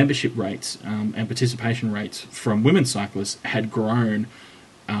 their membership rates and participation rates from women cyclists had grown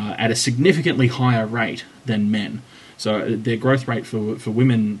at a significantly higher rate than men. So their growth rate for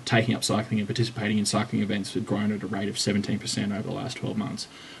women taking up cycling and participating in cycling events had grown at a rate of 17% over the last 12 months,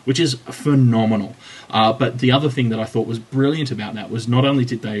 which is phenomenal. But the other thing that I thought was brilliant about that was not only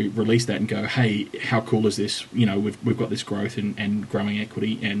did they release that and go, hey, how cool is this? We've got this growth and growing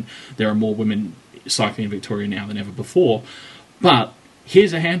equity, and there are more women cycling in Victoria now than ever before. But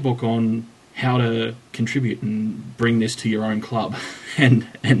here's a handbook on how to contribute and bring this to your own club and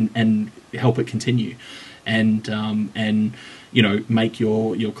help it continue. And make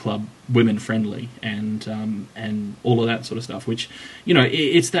your club women friendly and all of that sort of stuff. Which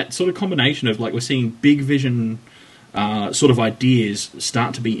it's that sort of combination of, like, we're seeing big vision sort of ideas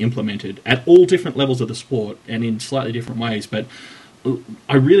start to be implemented at all different levels of the sport and in slightly different ways. But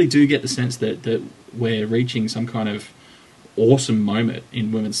I really do get the sense that we're reaching some kind of awesome moment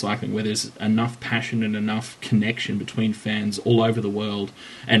in women's cycling where there's enough passion and enough connection between fans all over the world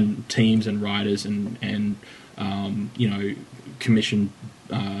and teams and riders and commission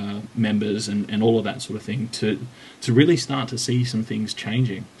members and all of that sort of thing to really start to see some things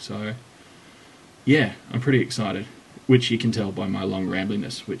changing. So yeah, I'm pretty excited, which you can tell by my long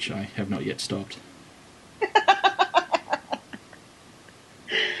rambliness, which I have not yet stopped.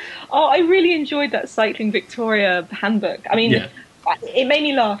 Oh, I really enjoyed that Cycling Victoria handbook. I mean, It made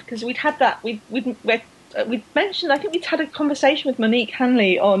me laugh because we'd had that. We'd mentioned. I think we'd had a conversation with Monique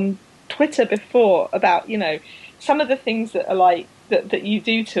Hanley on Twitter before about some of the things that are like that you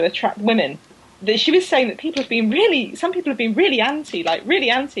do to attract women. That she was saying that some people have been really anti, but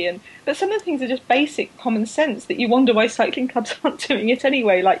some of the things are just basic common sense that you wonder why cycling clubs aren't doing it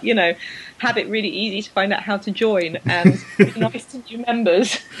anyway. Like, have it really easy to find out how to join and be nice to new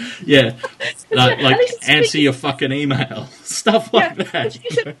members. Yeah, like answer your fucking email, stuff like that.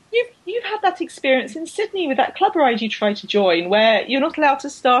 You've had that experience in Sydney with that club ride you tried to join, where you're not allowed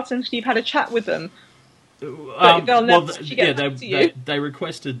to start until you've had a chat with them. They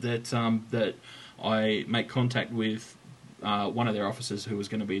requested that I make contact with one of their officers who was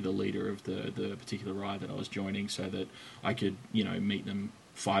going to be the leader of the particular ride that I was joining, so that I could meet them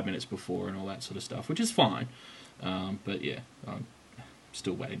 5 minutes before and all that sort of stuff, which is fine. But yeah, I'm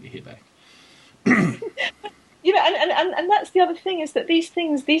still waiting to hear back. And that's the other thing, is that these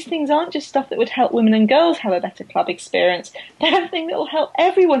things aren't just stuff that would help women and girls have a better club experience. They're a thing that will help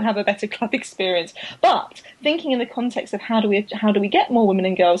everyone have a better club experience. But thinking in the context of how do we get more women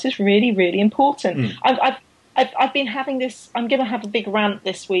and girls is really, really important. I've been having this. I'm going to have a big rant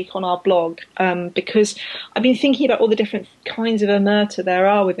this week on our blog because I've been thinking about all the different kinds of omerta there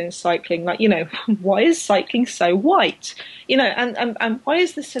are within cycling. Like, why is cycling so white? And why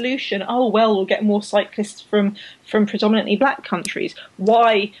is the solution? Oh well, we'll get more cyclists from predominantly black countries.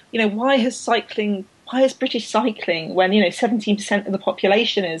 Why is British cycling, when 17% of the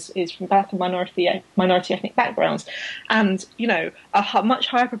population is from black and minority ethnic backgrounds, and a much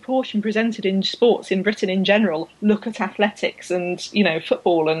higher proportion presented in sports in Britain in general? Look at athletics and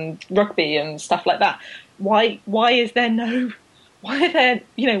football and rugby and stuff like that. Why is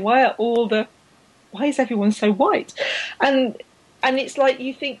everyone so white? And it's like,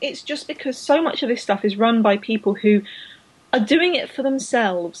 you think it's just because so much of this stuff is run by people who are doing it for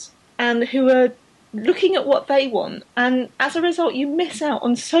themselves and who are looking at what they want, and as a result you miss out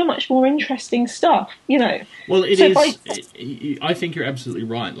on so much more interesting stuff. Well, I think you're absolutely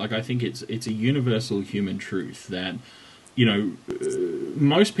right. Like, I think it's a universal human truth that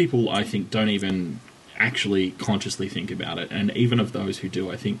most people, I think, don't even actually consciously think about it, and even of those who do,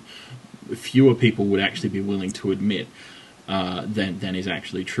 I think fewer people would actually be willing to admit than is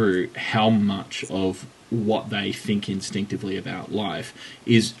actually true, how much of what they think instinctively about life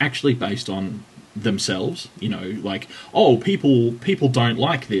is actually based on themselves. Like, oh, people don't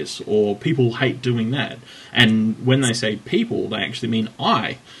like this, or people hate doing that, and when they say people, they actually mean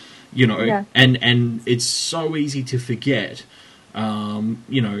I. And it's so easy to forget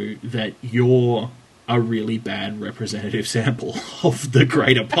that you're a really bad representative sample of the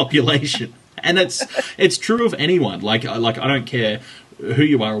greater population. And it's true of anyone. Like I don't care who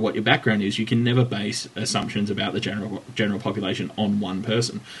you are or what your background is. You can never base assumptions about the general population on one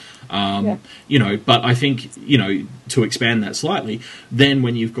person. But I think, to expand that slightly, then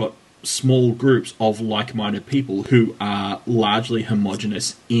when you've got small groups of like-minded people who are largely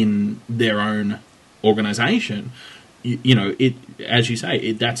homogenous in their own organization, it, as you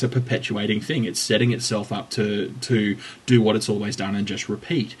say, that's a perpetuating thing. It's setting itself up to do what it's always done and just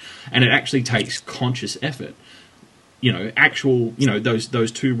repeat. And it actually takes conscious effort.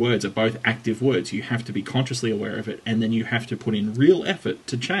 Those two words are both active words. You have to be consciously aware of it, and then you have to put in real effort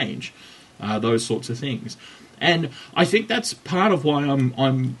to change those sorts of things. And I think that's part of why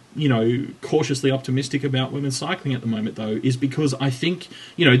I'm cautiously optimistic about women's cycling at the moment, though, is because I think,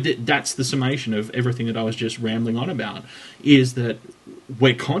 that's the summation of everything that I was just rambling on about, is that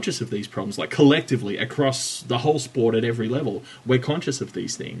we're conscious of these problems, like collectively across the whole sport at every level. We're conscious of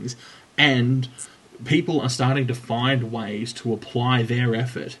these things, and people are starting to find ways to apply their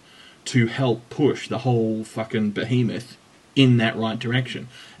effort to help push the whole fucking behemoth in that right direction.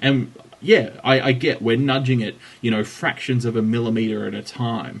 And yeah, I get we're nudging it, fractions of a millimeter at a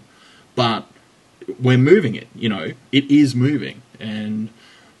time, but we're moving it, it is moving, and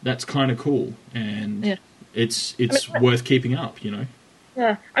that's kind of cool, and it's worth keeping up,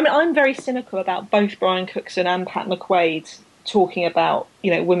 Yeah, I'm very cynical about both Brian Cookson and Pat McQuaid talking about,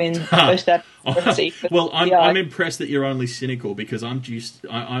 women versus their privacy. Well, I'm impressed that you're only cynical, because I'm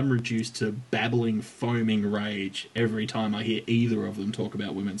reduced to babbling, foaming rage every time I hear either of them talk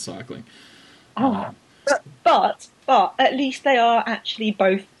about women's cycling. But at least they are actually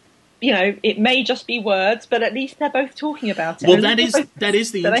both. It may just be words, but at least they're both talking about it. Well, that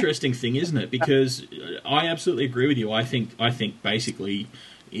is the interesting thing, isn't it? Because I absolutely agree with you. I think basically,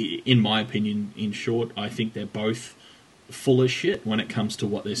 in my opinion, in short, I think they're both full of shit when it comes to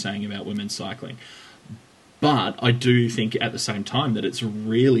what they're saying about women's cycling. But I do think at the same time that it's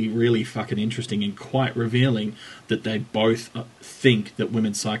really, really fucking interesting and quite revealing that they both think that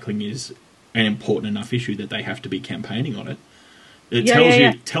women's cycling is an important enough issue that they have to be campaigning on it.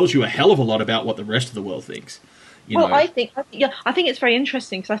 It tells you a hell of a lot about what the rest of the world thinks. I think it's very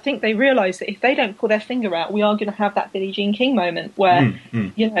interesting, because I think they realise that if they don't pull their finger out, we are going to have that Billie Jean King moment where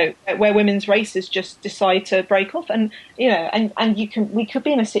where women's races just decide to break off, and we could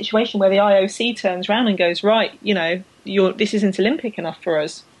be in a situation where the IOC turns around and goes, right, this isn't Olympic enough for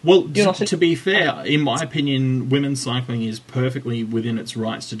us. Well, to be fair, in my opinion, women's cycling is perfectly within its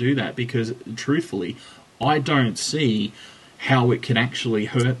rights to do that, because truthfully, I don't see how it can actually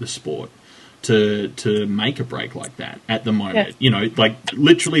hurt the sport to make a break like that at the moment.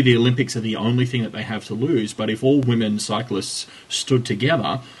 Literally the Olympics are the only thing that they have to lose, but if all women cyclists stood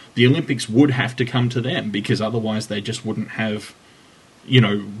together, the Olympics would have to come to them, because otherwise they just wouldn't have,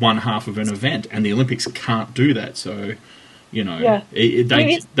 one half of an event, and the Olympics can't do that. So,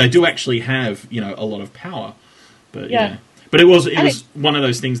 they do actually have, a lot of power. But But it was one of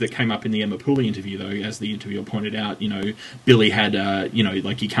those things that came up in the Emma Pooley interview, though, as the interviewer pointed out. Billy had,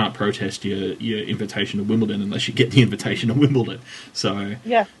 you can't protest your invitation to Wimbledon unless you get the invitation to Wimbledon. So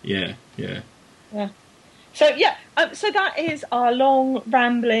yeah. So so that is our long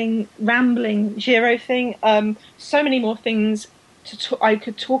rambling Giro thing. So many more things I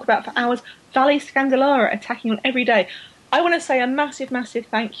could talk about for hours. Valley Scandalara attacking on every day. I want to say a massive, massive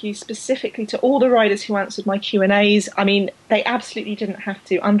thank you specifically to all the riders who answered my Q&As. They absolutely didn't have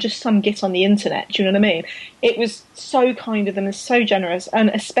to. I'm just some git on the internet, do you know what I mean? It was so kind of them and so generous, and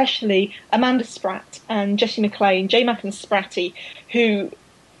especially Amanda Spratt and Jessie McLean, J-Mac and Spratty, who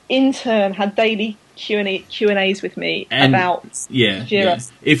in turn had daily Q&As with me about Giro. Yeah.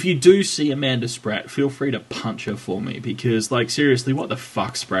 If you do see Amanda Spratt, feel free to punch her for me, because, seriously, what the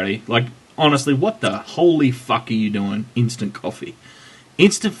fuck, Spratty? Honestly, what the holy fuck are you doing? Instant coffee.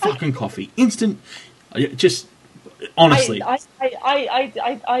 Instant fucking coffee. Instant... Just... Honestly. I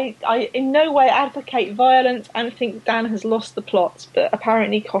in no way advocate violence and think Dan has lost the plot, but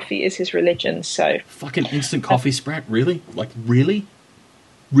apparently coffee is his religion, so... Fucking instant coffee, Sprat? Really? Really?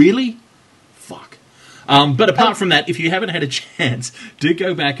 Really? Fuck. But apart from that, if you haven't had a chance, do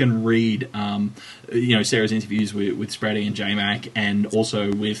go back and read, Sarah's interviews with Spratty and J-Mac, and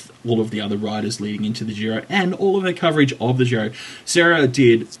also with all of the other riders leading into the Giro, and all of her coverage of the Giro. Sarah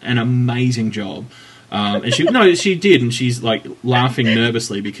did an amazing job. And she did, and she's laughing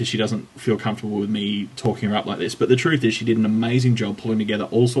nervously because she doesn't feel comfortable with me talking her up like this. But the truth is, she did an amazing job pulling together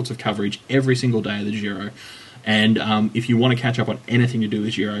all sorts of coverage every single day of the Giro. And if you want to catch up on anything to do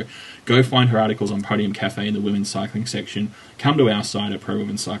with Giro, go find her articles on Podium Cafe in the women's cycling section. Come to our site at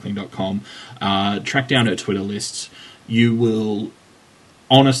prowomenscycling.com. Track down her Twitter lists. You will,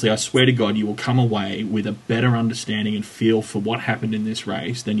 honestly, I swear to God, you will come away with a better understanding and feel for what happened in this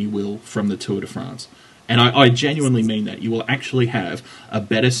race than you will from the Tour de France. And I genuinely mean that. You will actually have a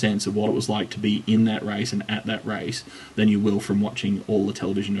better sense of what it was like to be in that race and at that race than you will from watching all the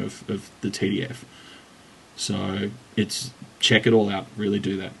television of the TDF. So check it all out. Really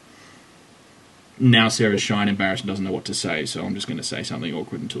do that. Now Sarah's shy and embarrassed and doesn't know what to say, so I'm just going to say something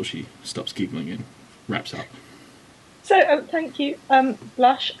awkward until she stops giggling and wraps up. So, thank you,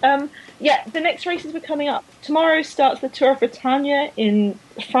 Blush. The next races were coming up. Tomorrow starts the Tour of Bretagne in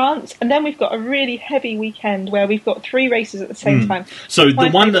France, and then we've got a really heavy weekend where we've got 3 races at the same time. So the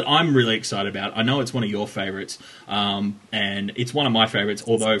one that I'm really excited about, I know it's one of your favourites, and it's one of my favourites,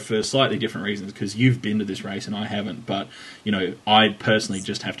 although for slightly different reasons, because you've been to this race and I haven't, but, I personally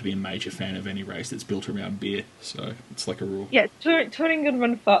just have to be a major fan of any race that's built around beer, so it's like a rule. Yeah, Touring Good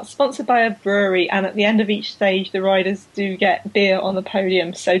Run Fast, sponsored by a brewery, and at the end of each stage, the riders do get beer on the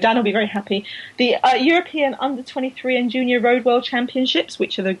podium, so Dan will be very happy. The European Under-23 and Junior Road World Championships,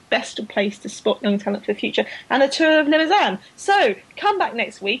 which are the best place to spot young talent for the future, and the Tour of Limousin. So, come back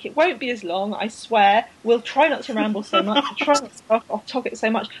next week. It won't be as long, I swear. We'll try not to ramble so much. We'll try not to talk off topic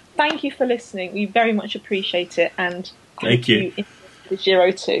so much. Thank you for listening. We very much appreciate it, and thank you. The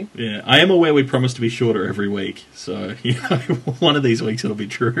Giro too. Yeah, I am aware we promise to be shorter every week, so one of these weeks it'll be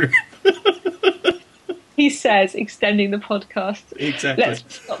true. He says, extending the podcast. Exactly.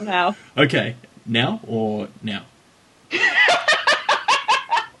 Let's stop now. Okay, now or now?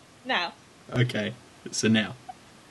 Now. Okay, so now.